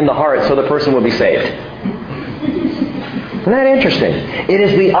was really in the heart so the person would be saved. Isn't that interesting? It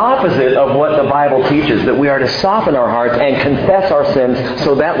is the opposite of what the Bible teaches, that we are to soften our hearts and confess our sins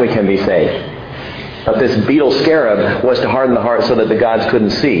so that we can be saved. But this beetle scarab was to harden the heart so that the gods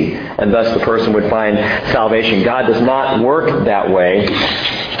couldn't see, and thus the person would find salvation. God does not work that way.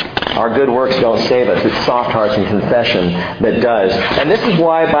 Our good works don't save us. It's soft hearts and confession that does. And this is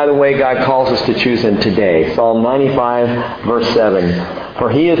why, by the way, God calls us to choose Him today. Psalm 95, verse 7. For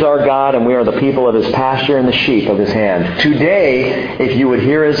He is our God, and we are the people of His pasture and the sheep of His hand. Today, if you would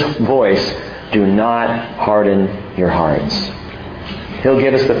hear His voice, do not harden your hearts. He'll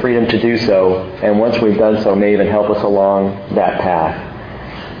give us the freedom to do so, and once we've done so, may even help us along that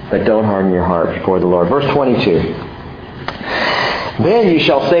path. But don't harden your heart before the Lord. Verse 22. Then you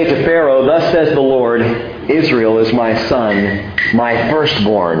shall say to Pharaoh, thus says the Lord, Israel is my son, my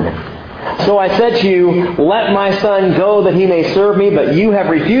firstborn. So I said to you, let my son go that he may serve me, but you have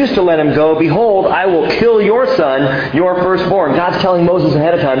refused to let him go. Behold, I will kill your son, your firstborn. God's telling Moses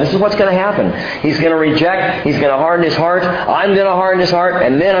ahead of time, this is what's going to happen. He's going to reject, he's going to harden his heart, I'm going to harden his heart,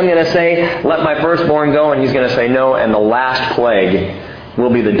 and then I'm going to say, let my firstborn go, and he's going to say no, and the last plague will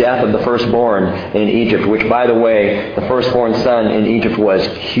be the death of the firstborn in Egypt, which, by the way, the firstborn son in Egypt was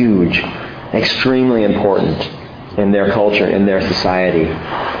huge, extremely important in their culture, in their society.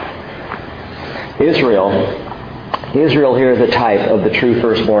 Israel here is a type of the true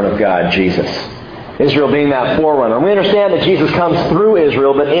firstborn of God, Jesus. Israel being that forerunner. And we understand that Jesus comes through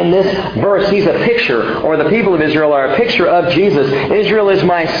Israel, but in this verse, He's a picture, or the people of Israel are a picture of Jesus. Israel is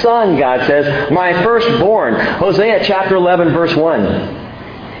my son, God says, my firstborn. Hosea chapter 11, verse 1.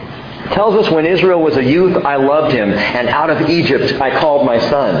 Tells us when Israel was a youth, I loved him, and out of Egypt I called my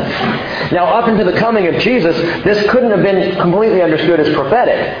son. Now, up until the coming of Jesus, this couldn't have been completely understood as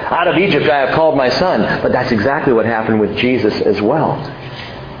prophetic. Out of Egypt I have called my son. But that's exactly what happened with Jesus as well.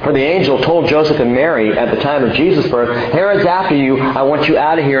 For the angel told Joseph and Mary at the time of Jesus' birth, Herod's after you. I want you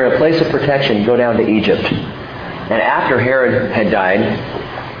out of here in a place of protection. Go down to Egypt. And after Herod had died,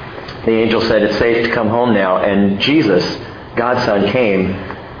 the angel said, it's safe to come home now. And Jesus, God's Son, came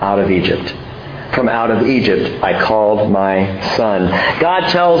out of Egypt. From out of Egypt I called my son. God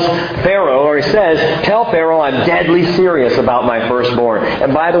tells Pharaoh, or he says, tell Pharaoh I'm deadly serious about my firstborn.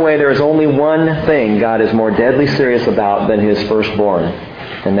 And by the way, there is only one thing God is more deadly serious about than his firstborn.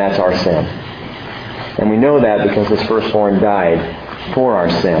 And that's our sin. And we know that because his firstborn died for our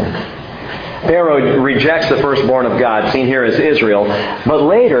sin. Pharaoh rejects the firstborn of God, seen here as Israel. But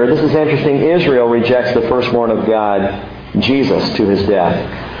later, this is interesting, Israel rejects the firstborn of God, Jesus, to his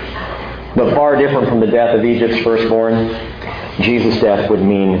death. But far different from the death of Egypt's firstborn, Jesus' death would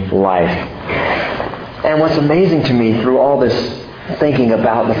mean life. And what's amazing to me through all this thinking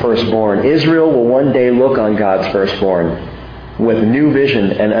about the firstborn, Israel will one day look on God's firstborn with new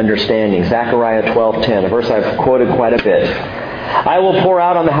vision and understanding. Zechariah 12:10, a verse I've quoted quite a bit. I will pour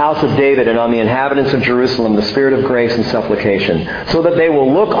out on the house of David and on the inhabitants of Jerusalem the spirit of grace and supplication, so that they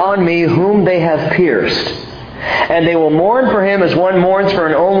will look on me whom they have pierced. And they will mourn for him as one mourns for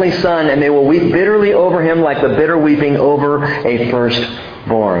an only son, and they will weep bitterly over him like the bitter weeping over a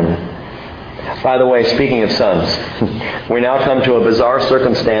firstborn. By the way, speaking of sons, we now come to a bizarre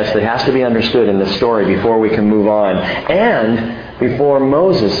circumstance that has to be understood in this story before we can move on, and before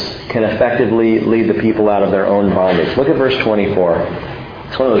Moses can effectively lead the people out of their own bondage. Look at verse 24.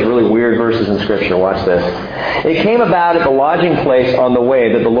 It's one of those really weird verses in Scripture. Watch this. It came about at the lodging place on the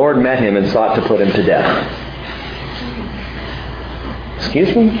way that the Lord met him and sought to put him to death.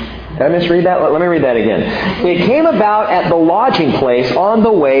 Excuse me? Did I misread that? Let me read that again. It came about at the lodging place on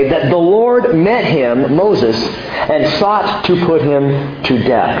the way that the Lord met him, Moses, and sought to put him to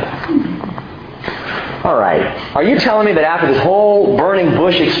death. All right. Are you telling me that after this whole burning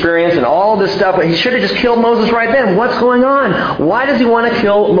bush experience and all this stuff, he should have just killed Moses right then? What's going on? Why does he want to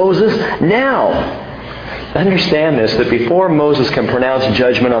kill Moses now? Understand this, that before Moses can pronounce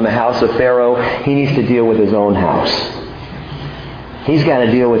judgment on the house of Pharaoh, he needs to deal with his own house. He's got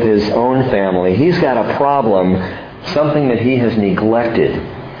to deal with his own family. He's got a problem, something that he has neglected.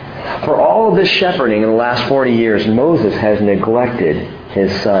 For all of this shepherding in the last 40 years, Moses has neglected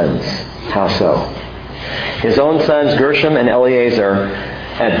his sons. How so? His own sons, Gershom and Eleazar,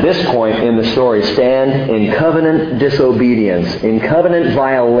 at this point in the story, stand in covenant disobedience, in covenant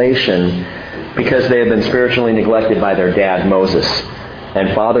violation, because they have been spiritually neglected by their dad, Moses.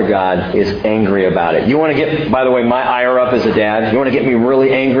 And Father God is angry about it. You want to get, by the way, my ire up as a dad? You want to get me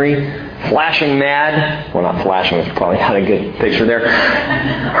really angry? Flashing mad? Well, not flashing. It's probably not a good picture there.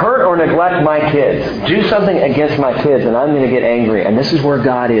 Hurt or neglect my kids. Do something against my kids and I'm going to get angry. And this is where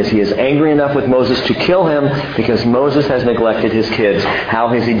God is. He is angry enough with Moses to kill him because Moses has neglected his kids. How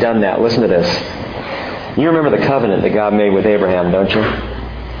has he done that? Listen to this. You remember the covenant that God made with Abraham, don't you?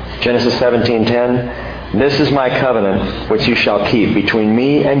 Genesis 17:10. This is my covenant which you shall keep between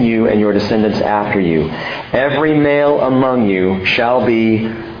me and you and your descendants after you. Every male among you shall be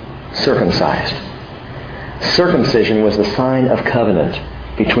circumcised. Circumcision was the sign of covenant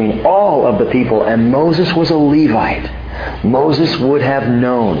between all of the people, and Moses was a Levite. Moses would have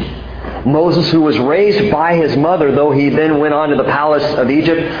known. Moses, who was raised by his mother, though he then went on to the palace of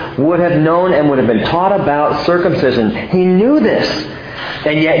Egypt, would have known and would have been taught about circumcision. He knew this.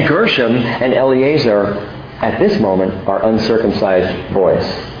 And yet Gershom and Eleazar, at this moment, are uncircumcised boys.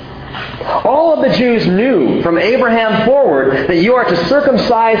 All of the Jews knew from Abraham forward that you are to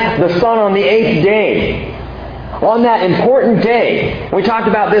circumcise the son on the 8th day. On that important day. We talked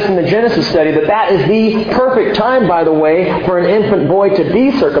about this in the Genesis study, that is the perfect time, by the way, for an infant boy to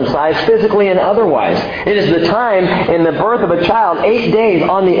be circumcised physically and otherwise. It is the time in the birth of a child, 8 days,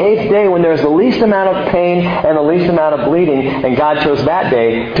 on the 8th day, when there's the least amount of pain and the least amount of bleeding, and God chose that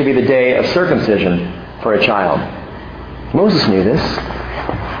day to be the day of circumcision for a child. Moses knew this.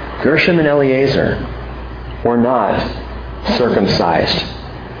 Gershom and Eleazar were not circumcised.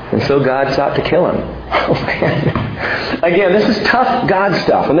 And so God sought to kill him. Oh, man. Again, this is tough God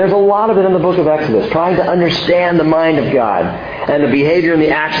stuff, and there's a lot of it in the book of Exodus, trying to understand the mind of God and the behavior and the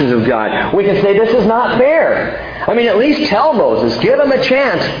actions of God. We can say this is not fair. I mean, at least tell Moses, give him a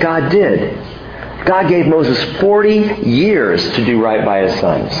chance. God did. God gave Moses 40 years to do right by his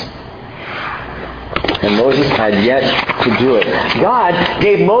sons. And Moses had yet to do it. God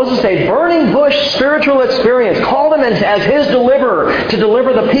gave Moses a burning bush spiritual experience, called him as his deliverer to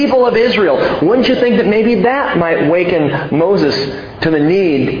deliver the people of Israel. Wouldn't you think that maybe that might waken Moses to the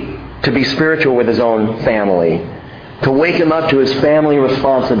need to be spiritual with his own family, to wake him up to his family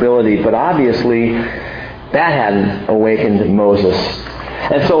responsibility? But obviously, that hadn't awakened Moses.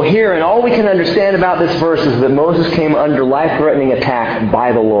 And so here, and all we can understand about this verse is that Moses came under life-threatening attack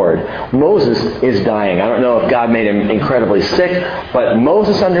by the Lord. Moses is dying. I don't know if God made him incredibly sick, but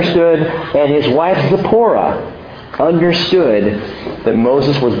Moses understood, and his wife Zipporah understood that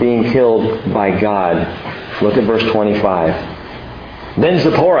Moses was being killed by God. Look at verse 25. Then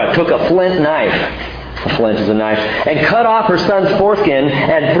Zipporah took a flint knife. A flint is a knife. And cut off her son's foreskin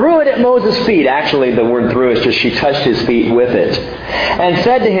and threw it at Moses' feet. Actually, the word threw is just she touched his feet with it. And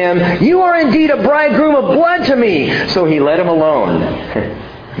said to him, "You are indeed a bridegroom of blood to me." So he let him alone.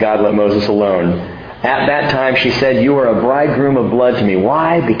 God let Moses alone. At that time she said, "You are a bridegroom of blood to me."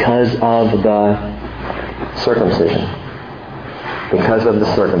 Why? Because of the circumcision. Because of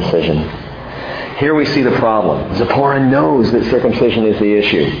the circumcision. Here we see the problem. Zipporah knows that circumcision is the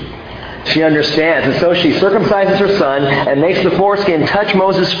issue. She understands. And so she circumcises her son and makes the foreskin touch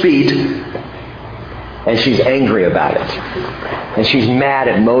Moses' feet. And she's angry about it. And she's mad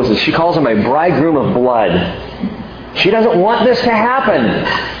at Moses. She calls him a bridegroom of blood. She doesn't want this to happen.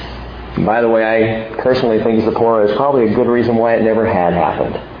 And by the way, I personally think Zipporah is probably a good reason why it never had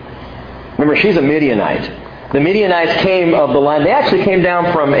happened. Remember, she's a Midianite. The Midianites came of the line. They actually came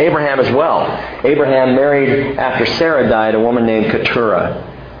down from Abraham as well. Abraham married, after Sarah died, a woman named Keturah.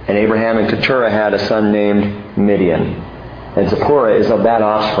 And Abraham and Keturah had a son named Midian. And Zipporah is of that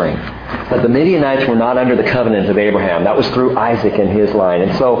offspring. But the Midianites were not under the covenant of Abraham. That was through Isaac and his line.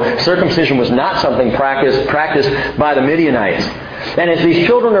 And so circumcision was not something practiced by the Midianites. And as these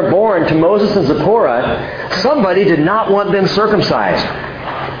children are born to Moses and Zipporah, somebody did not want them circumcised.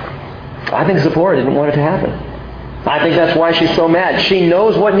 I think Zipporah didn't want it to happen. I think that's why she's so mad. She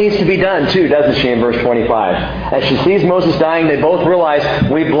knows what needs to be done too, doesn't she, in verse 25? As she sees Moses dying, they both realize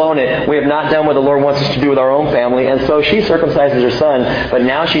we've blown it. We have not done what the Lord wants us to do with our own family. And so she circumcises her son, but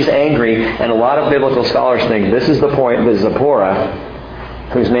now she's angry. And a lot of biblical scholars think this is the point that Zipporah,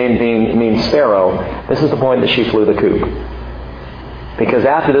 whose name means sparrow, this is the point that she flew the coop. Because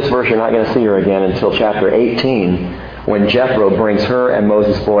after this verse, you're not going to see her again until chapter 18, when Jethro brings her and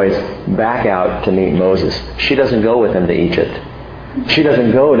Moses' boys back out to meet Moses. She doesn't go with him to Egypt. She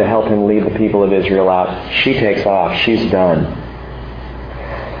doesn't go to help him lead the people of Israel out. She takes off. She's done.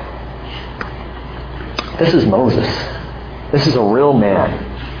 This is Moses. This is a real man.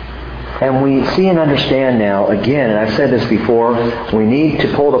 And we see and understand now, again, and I've said this before, we need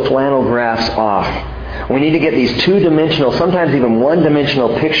to pull the flannel graphs off. We need to get these two-dimensional, sometimes even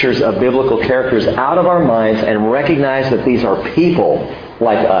one-dimensional pictures of biblical characters out of our minds and recognize that these are people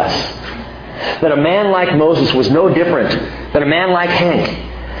like us. That a man like Moses was no different than a man like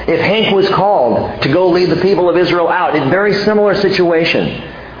Hank. If Hank was called to go lead the people of Israel out, in a very similar situation.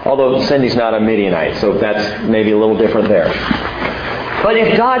 Although Cindy's not a Midianite, so that's maybe a little different there. But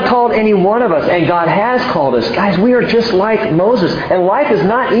if God called any one of us, and God has called us, guys, we are just like Moses. And life is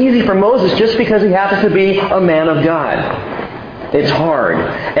not easy for Moses just because he happens to be a man of God. It's hard.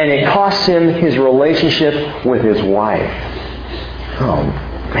 And it costs him his relationship with his wife. Oh,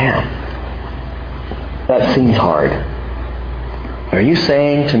 man. That seems hard. Are you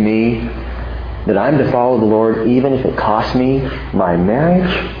saying to me that I'm to follow the Lord even if it costs me my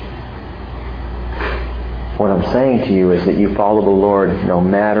marriage? What I'm saying to you is that you follow the Lord no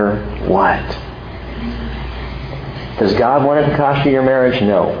matter what. Does God want it to cost you your marriage?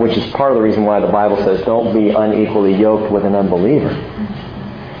 No. Which is part of the reason why the Bible says don't be unequally yoked with an unbeliever.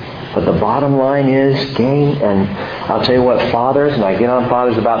 But the bottom line is, gang, and I'll tell you what, fathers, and I get on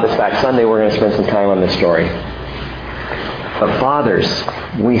fathers about this fact. Sunday we're going to spend some time on this story. But fathers,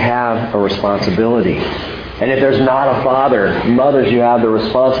 we have a responsibility. And if there's not a father, mothers, you have the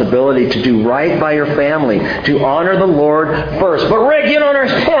responsibility to do right by your family, to honor the Lord first. But Rick, you don't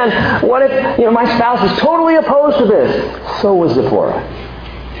understand. What if, my spouse is totally opposed to this? So was Zipporah.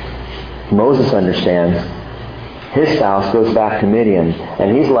 Moses understands. His spouse goes back to Midian,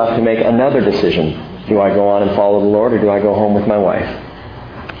 and he's left to make another decision. Do I go on and follow the Lord, or do I go home with my wife?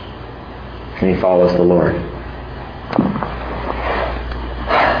 And he follows the Lord.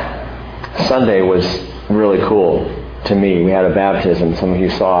 Sunday was really cool to me. We had a baptism. Some of you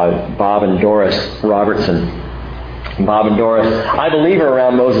saw Bob and Doris Robertson. Bob and Doris, I believe are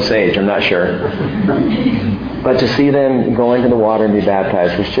around Moses' age, I'm not sure. But to see them go into the water and be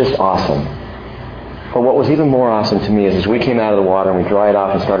baptized was just awesome. But what was even more awesome to me is as we came out of the water and we dried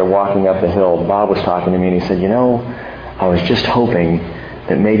off and started walking up the hill, Bob was talking to me and he said, I was just hoping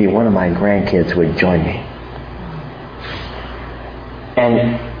that maybe one of my grandkids would join me.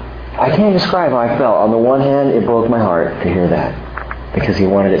 And I can't describe how I felt. On the one hand, it broke my heart to hear that because he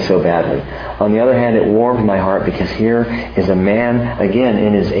wanted it so badly. On the other hand, it warmed my heart because here is a man, again,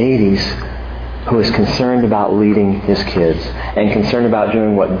 in his 80s who is concerned about leading his kids and concerned about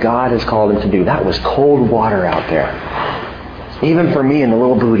doing what God has called him to do. That was cold water out there. Even for me and the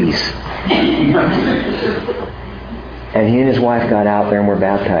little booties. And he and his wife got out there and were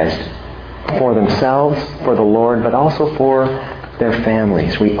baptized for themselves, for the Lord, but also for their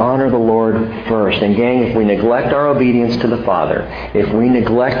families. We honor the Lord first. And gang, if we neglect our obedience to the Father,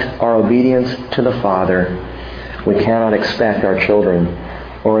 we cannot expect our children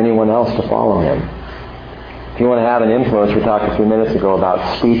or anyone else to follow him. If you want to have an influence, we talked a few minutes ago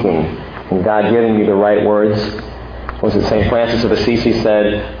about speaking and God giving you the right words. Was it St. Francis of Assisi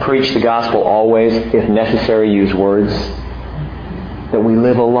said, preach the gospel always, if necessary, use words. That we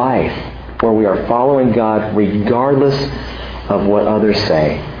live a life where we are following God regardless of what others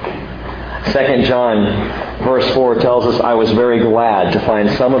say. 2 John verse 4 tells us, I was very glad to find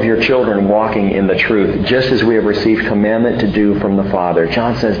some of your children walking in the truth, just as we have received commandment to do from the Father.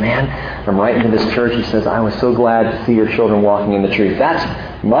 John says, man, I'm writing to this church. He says, I was so glad to see your children walking in the truth.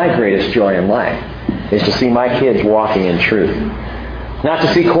 That's my greatest joy in life, is to see my kids walking in truth. Not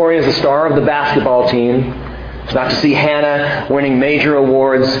to see Corey as the star of the basketball team. It's not to see Hannah winning major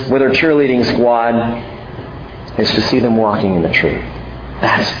awards with her cheerleading squad. It's to see them walking in the truth.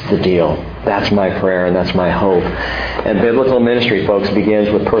 That's the deal. That's my prayer and that's my hope. And biblical ministry, folks,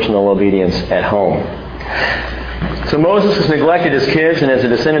 begins with personal obedience at home. So Moses has neglected his kids, and as a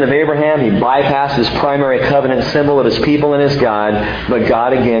descendant of Abraham, he bypassed his primary covenant symbol of his people and his God, but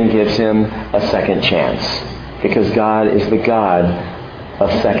God again gives him a second chance, because God is the God of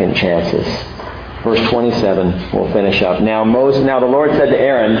second chances. Verse 27, we'll finish up. Now the Lord said to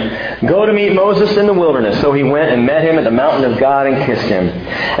Aaron, go to meet Moses in the wilderness. So he went and met him at the mountain of God and kissed him.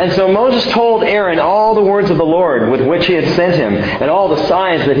 And so Moses told Aaron all the words of the Lord with which he had sent him, and all the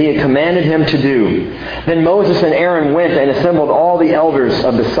signs that he had commanded him to do. Then Moses and Aaron went and assembled all the elders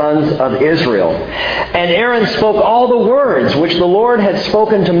of the sons of Israel. And Aaron spoke all the words which the Lord had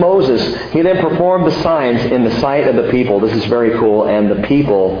spoken to Moses. He then performed the signs in the sight of the people. This is very cool. And the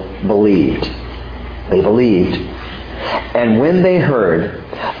people believed. They believed. And when they heard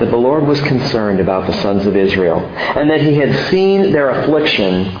that the Lord was concerned about the sons of Israel, and that he had seen their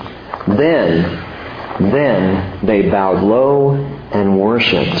affliction, then they bowed low and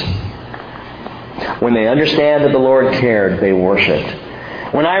worshipped. When they understand that the Lord cared, they worshipped.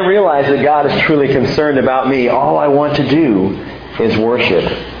 When I realize that God is truly concerned about me, all I want to do is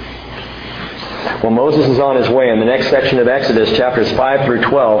worship. Well, Moses is on his way. In the next section of Exodus, chapters 5 through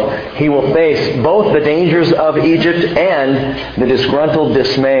 12, he will face both the dangers of Egypt and the disgruntled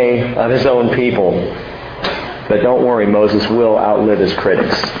dismay of his own people. But don't worry, Moses will outlive his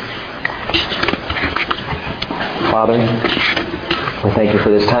critics. Father, we thank you for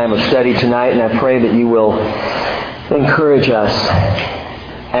this time of study tonight, and I pray that you will encourage us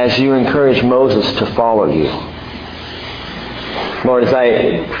as you encourage Moses to follow you. Lord, as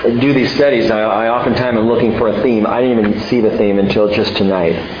I do these studies, I oftentimes am looking for a theme. I didn't even see the theme until just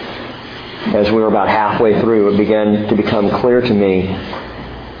tonight. As we were about halfway through, it began to become clear to me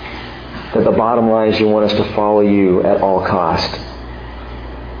that the bottom line is you want us to follow you at all cost.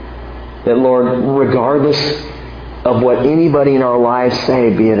 That, Lord, regardless of what anybody in our lives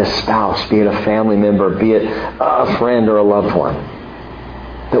say, be it a spouse, be it a family member, be it a friend or a loved one,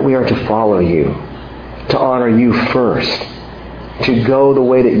 that we are to follow you, to honor you first, to go the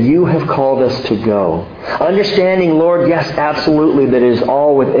way that you have called us to go. Understanding, Lord, yes, absolutely, that it is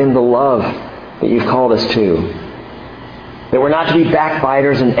all within the love that you've called us to. That we're not to be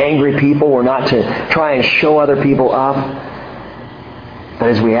backbiters and angry people. We're not to try and show other people up. But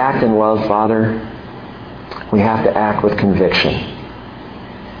as we act in love, Father, we have to act with conviction.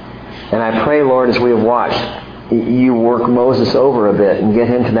 And I pray, Lord, as we have watched, you work Moses over a bit and get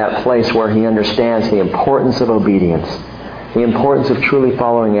him to that place where he understands the importance of obedience, the importance of truly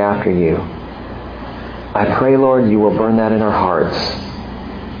following after you. I pray, Lord, you will burn that in our hearts.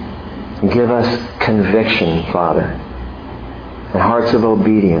 Give us conviction, Father, and hearts of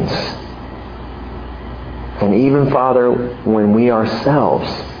obedience. And even, Father, when we ourselves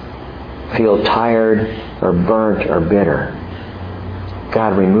feel tired or burnt or bitter,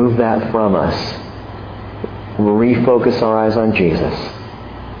 God, remove that from us. Refocus our eyes on Jesus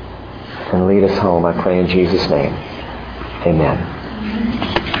and lead us home, I pray in Jesus' name. Amen.